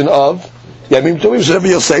sanctification of Yemim Tovim. So therefore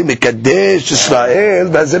you'll say, Mekadesh Israel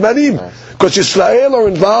v'Zemanim. Because Israel are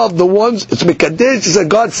involved, the ones, it's Mekadesh, is that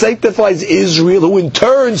God sanctifies Israel, who in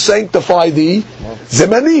turn sanctify the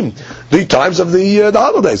Zemanim, the times of the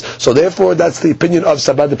holidays. So therefore, that's the opinion of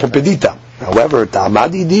Sabad de Pumpedita. However,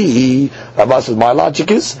 Ta'amadidi, Rava says, my logic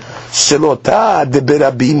is, Silota de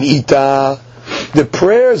Berabim Ita, the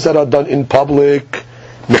prayers that are done in public,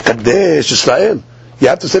 Mekadesh Israel. You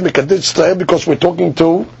have to say Mekadesh Israel because we're talking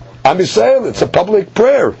to Am Yisrael, it's a public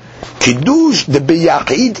prayer. Kiddush the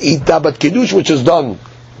biyachid ita, but Kiddush which is done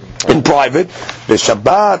in private, the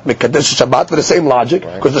Shabbat, Mekadesh Shabbat, for the same logic,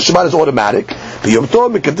 because the Shabbat is automatic. The Yom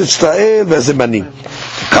Tov, Mekadesh Israel, v'zemanim.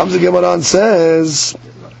 Comes the Gemara and says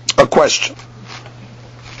a question.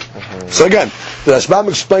 So again, the Rashbam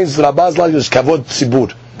explains the Rabba's logic is kavod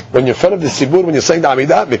tzibur. When you're in front of the tzibur, when you're saying the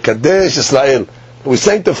Amidah, Mekadesh Israel, we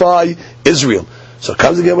sanctify Israel. So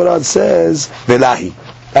comes the Gemara and says velahi.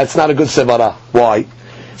 That's not a good sevara. Why?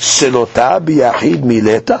 Silota biyahid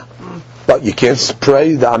mileta. But you can't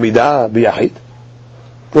pray the Amidah biyahid.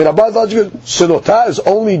 When Rabba's logic, Silota is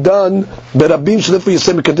only done berabim shlefu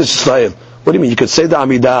yisem mekadesh Israel. What do you mean? You could say the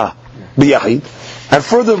Amidah biyahid, and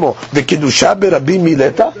furthermore, the Kiddusha berabim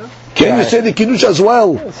mileta. Can you say the Kiddush as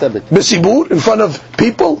well? Besibur, in front of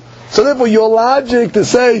people? So therefore your logic to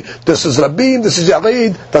say, this is Rabim, this is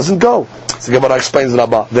Yahid, doesn't go. So Gemara explains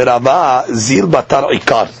Rabbah. The Rabbah, Zil Batar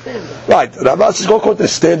Ikar. Right, Rabbah says, go quote the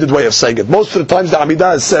standard way of saying it. Most of the times the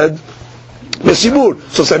Amidah is said, Besibur,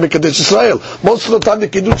 so say Mekadesh Israel. Most of the time the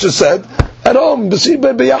Kiddush is said, at home,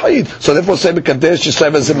 Besibur B'Yahid. So therefore say Mekadesh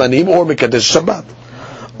Israel Zemanim or Mekadesh Shabbat.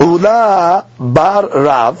 Ula Bar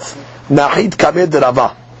Rav, Nahid Kamed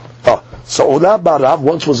Rabbah. So Ula Bar Rav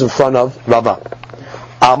once was in front of Rabbah.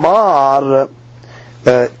 Amar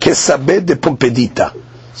Kesabed de Pumpedita.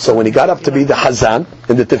 So when he got up to be the Hazan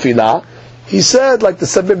in the Tefillah, he said like the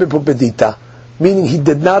Sabed de Pumpedita, meaning he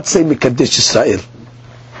did not say Mekadesh Israel.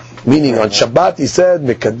 Meaning on Shabbat he said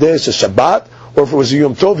Mekadesh Shabbat, or if it was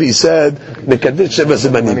Yom Tov he said Mekadesh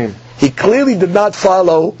Zemanim. He clearly did not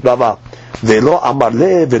follow Rava. Velo Amar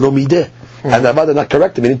le velo mideh. and Rava did not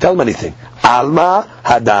correct him. He didn't tell him anything. Alma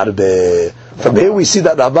hadarbe. From here we see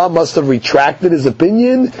that Rava must have retracted his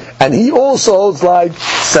opinion, and he also holds like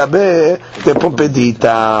Sabeh de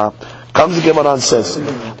Pumpedita. Comes the Gemara and says,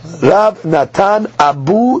 Rav Natan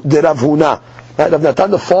Abu de Rav Huna. Rav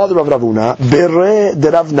Natan, the father of Rav Huna, Bere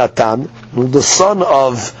de Rav Natan, the son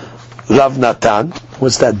of Rav Natan.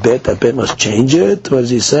 What's that bet? That bet must change it. What does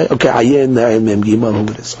he say? Okay, Ayin Mem Gimel. Who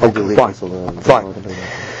it is? Okay, fine.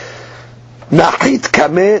 Nahit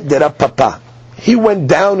Kameh de Rav Papa. He went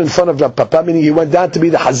down in front of Rav Papa, meaning he went down to be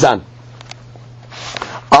the Hazan.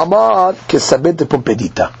 Amar kesabet de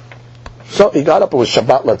Pumpedita. So he got up, it was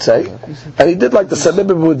Shabbat, let's say, and he did like the sabet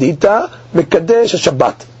de Pumpedita, Mekadesh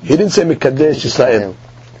Shabbat. He didn't say Mekadesh Israel.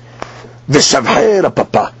 V'shavhei Rav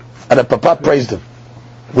Papa. And Rav Papa praised him.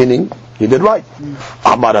 Meaning, he did right.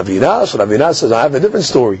 Amar Ravina, so Ravina says, I have a different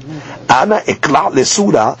story. Ana ikla' le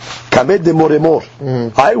Surah, kamed de Moremor.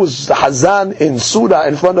 I was the Hazan in Surah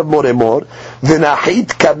in front of Moremor. V'nahit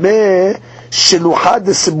kameh shiluha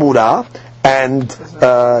de Sibura. And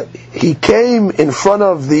he came in front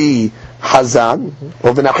of the Hazan,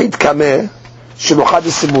 or v'nahit kameh shiluha de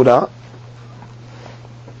Sibura.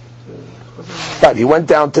 Right, he went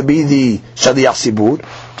down to be the Shaliach Sibur.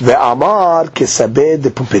 Ve'amar kesabeh de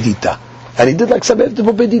Pumpedita. And he did like Sabeh de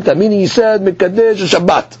Pumpedita, meaning he said Mekadesh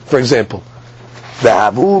Shabbat, for example.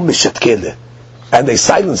 Ve'avu mishatkele. And they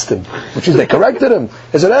silenced him, which means they corrected him.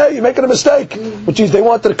 They said, hey, you're making a mistake. Which means they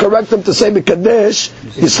wanted to correct him to say Mekadesh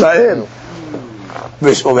Israel.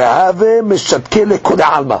 Ve'avu mishatkele kule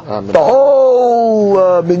alma. The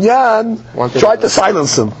whole minyan tried to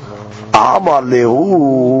silence him. Amar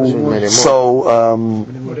lehu. So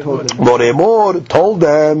Moremor told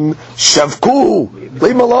them, Shavku,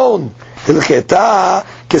 leave him alone. Hilcheta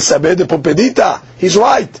kesabeh de Pumpedita. He's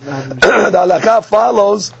right. The halakha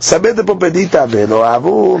follows sabeh de Pumpedita. Velo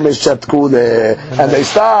avu mishatkule, and they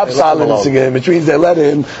stopped silencing him, which means they let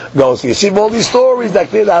him go. So you see all these stories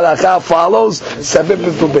that the halakha follows sabeh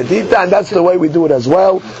de Pumpedita, and that's the way we do it as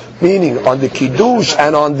well. Meaning on the kiddush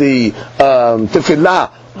and on the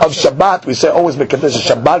tefillah of Shabbat, we say always Mekadesh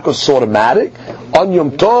Shabbat because it's automatic. On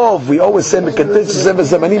Yom Tov, we always say Mekadesh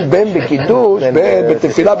Zemanim Ben Bekiddush Ben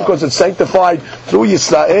Betefillah because it's sanctified through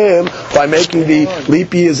Yisrael by making the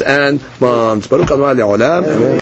leap years and months. Baruch Adonai Le'olam.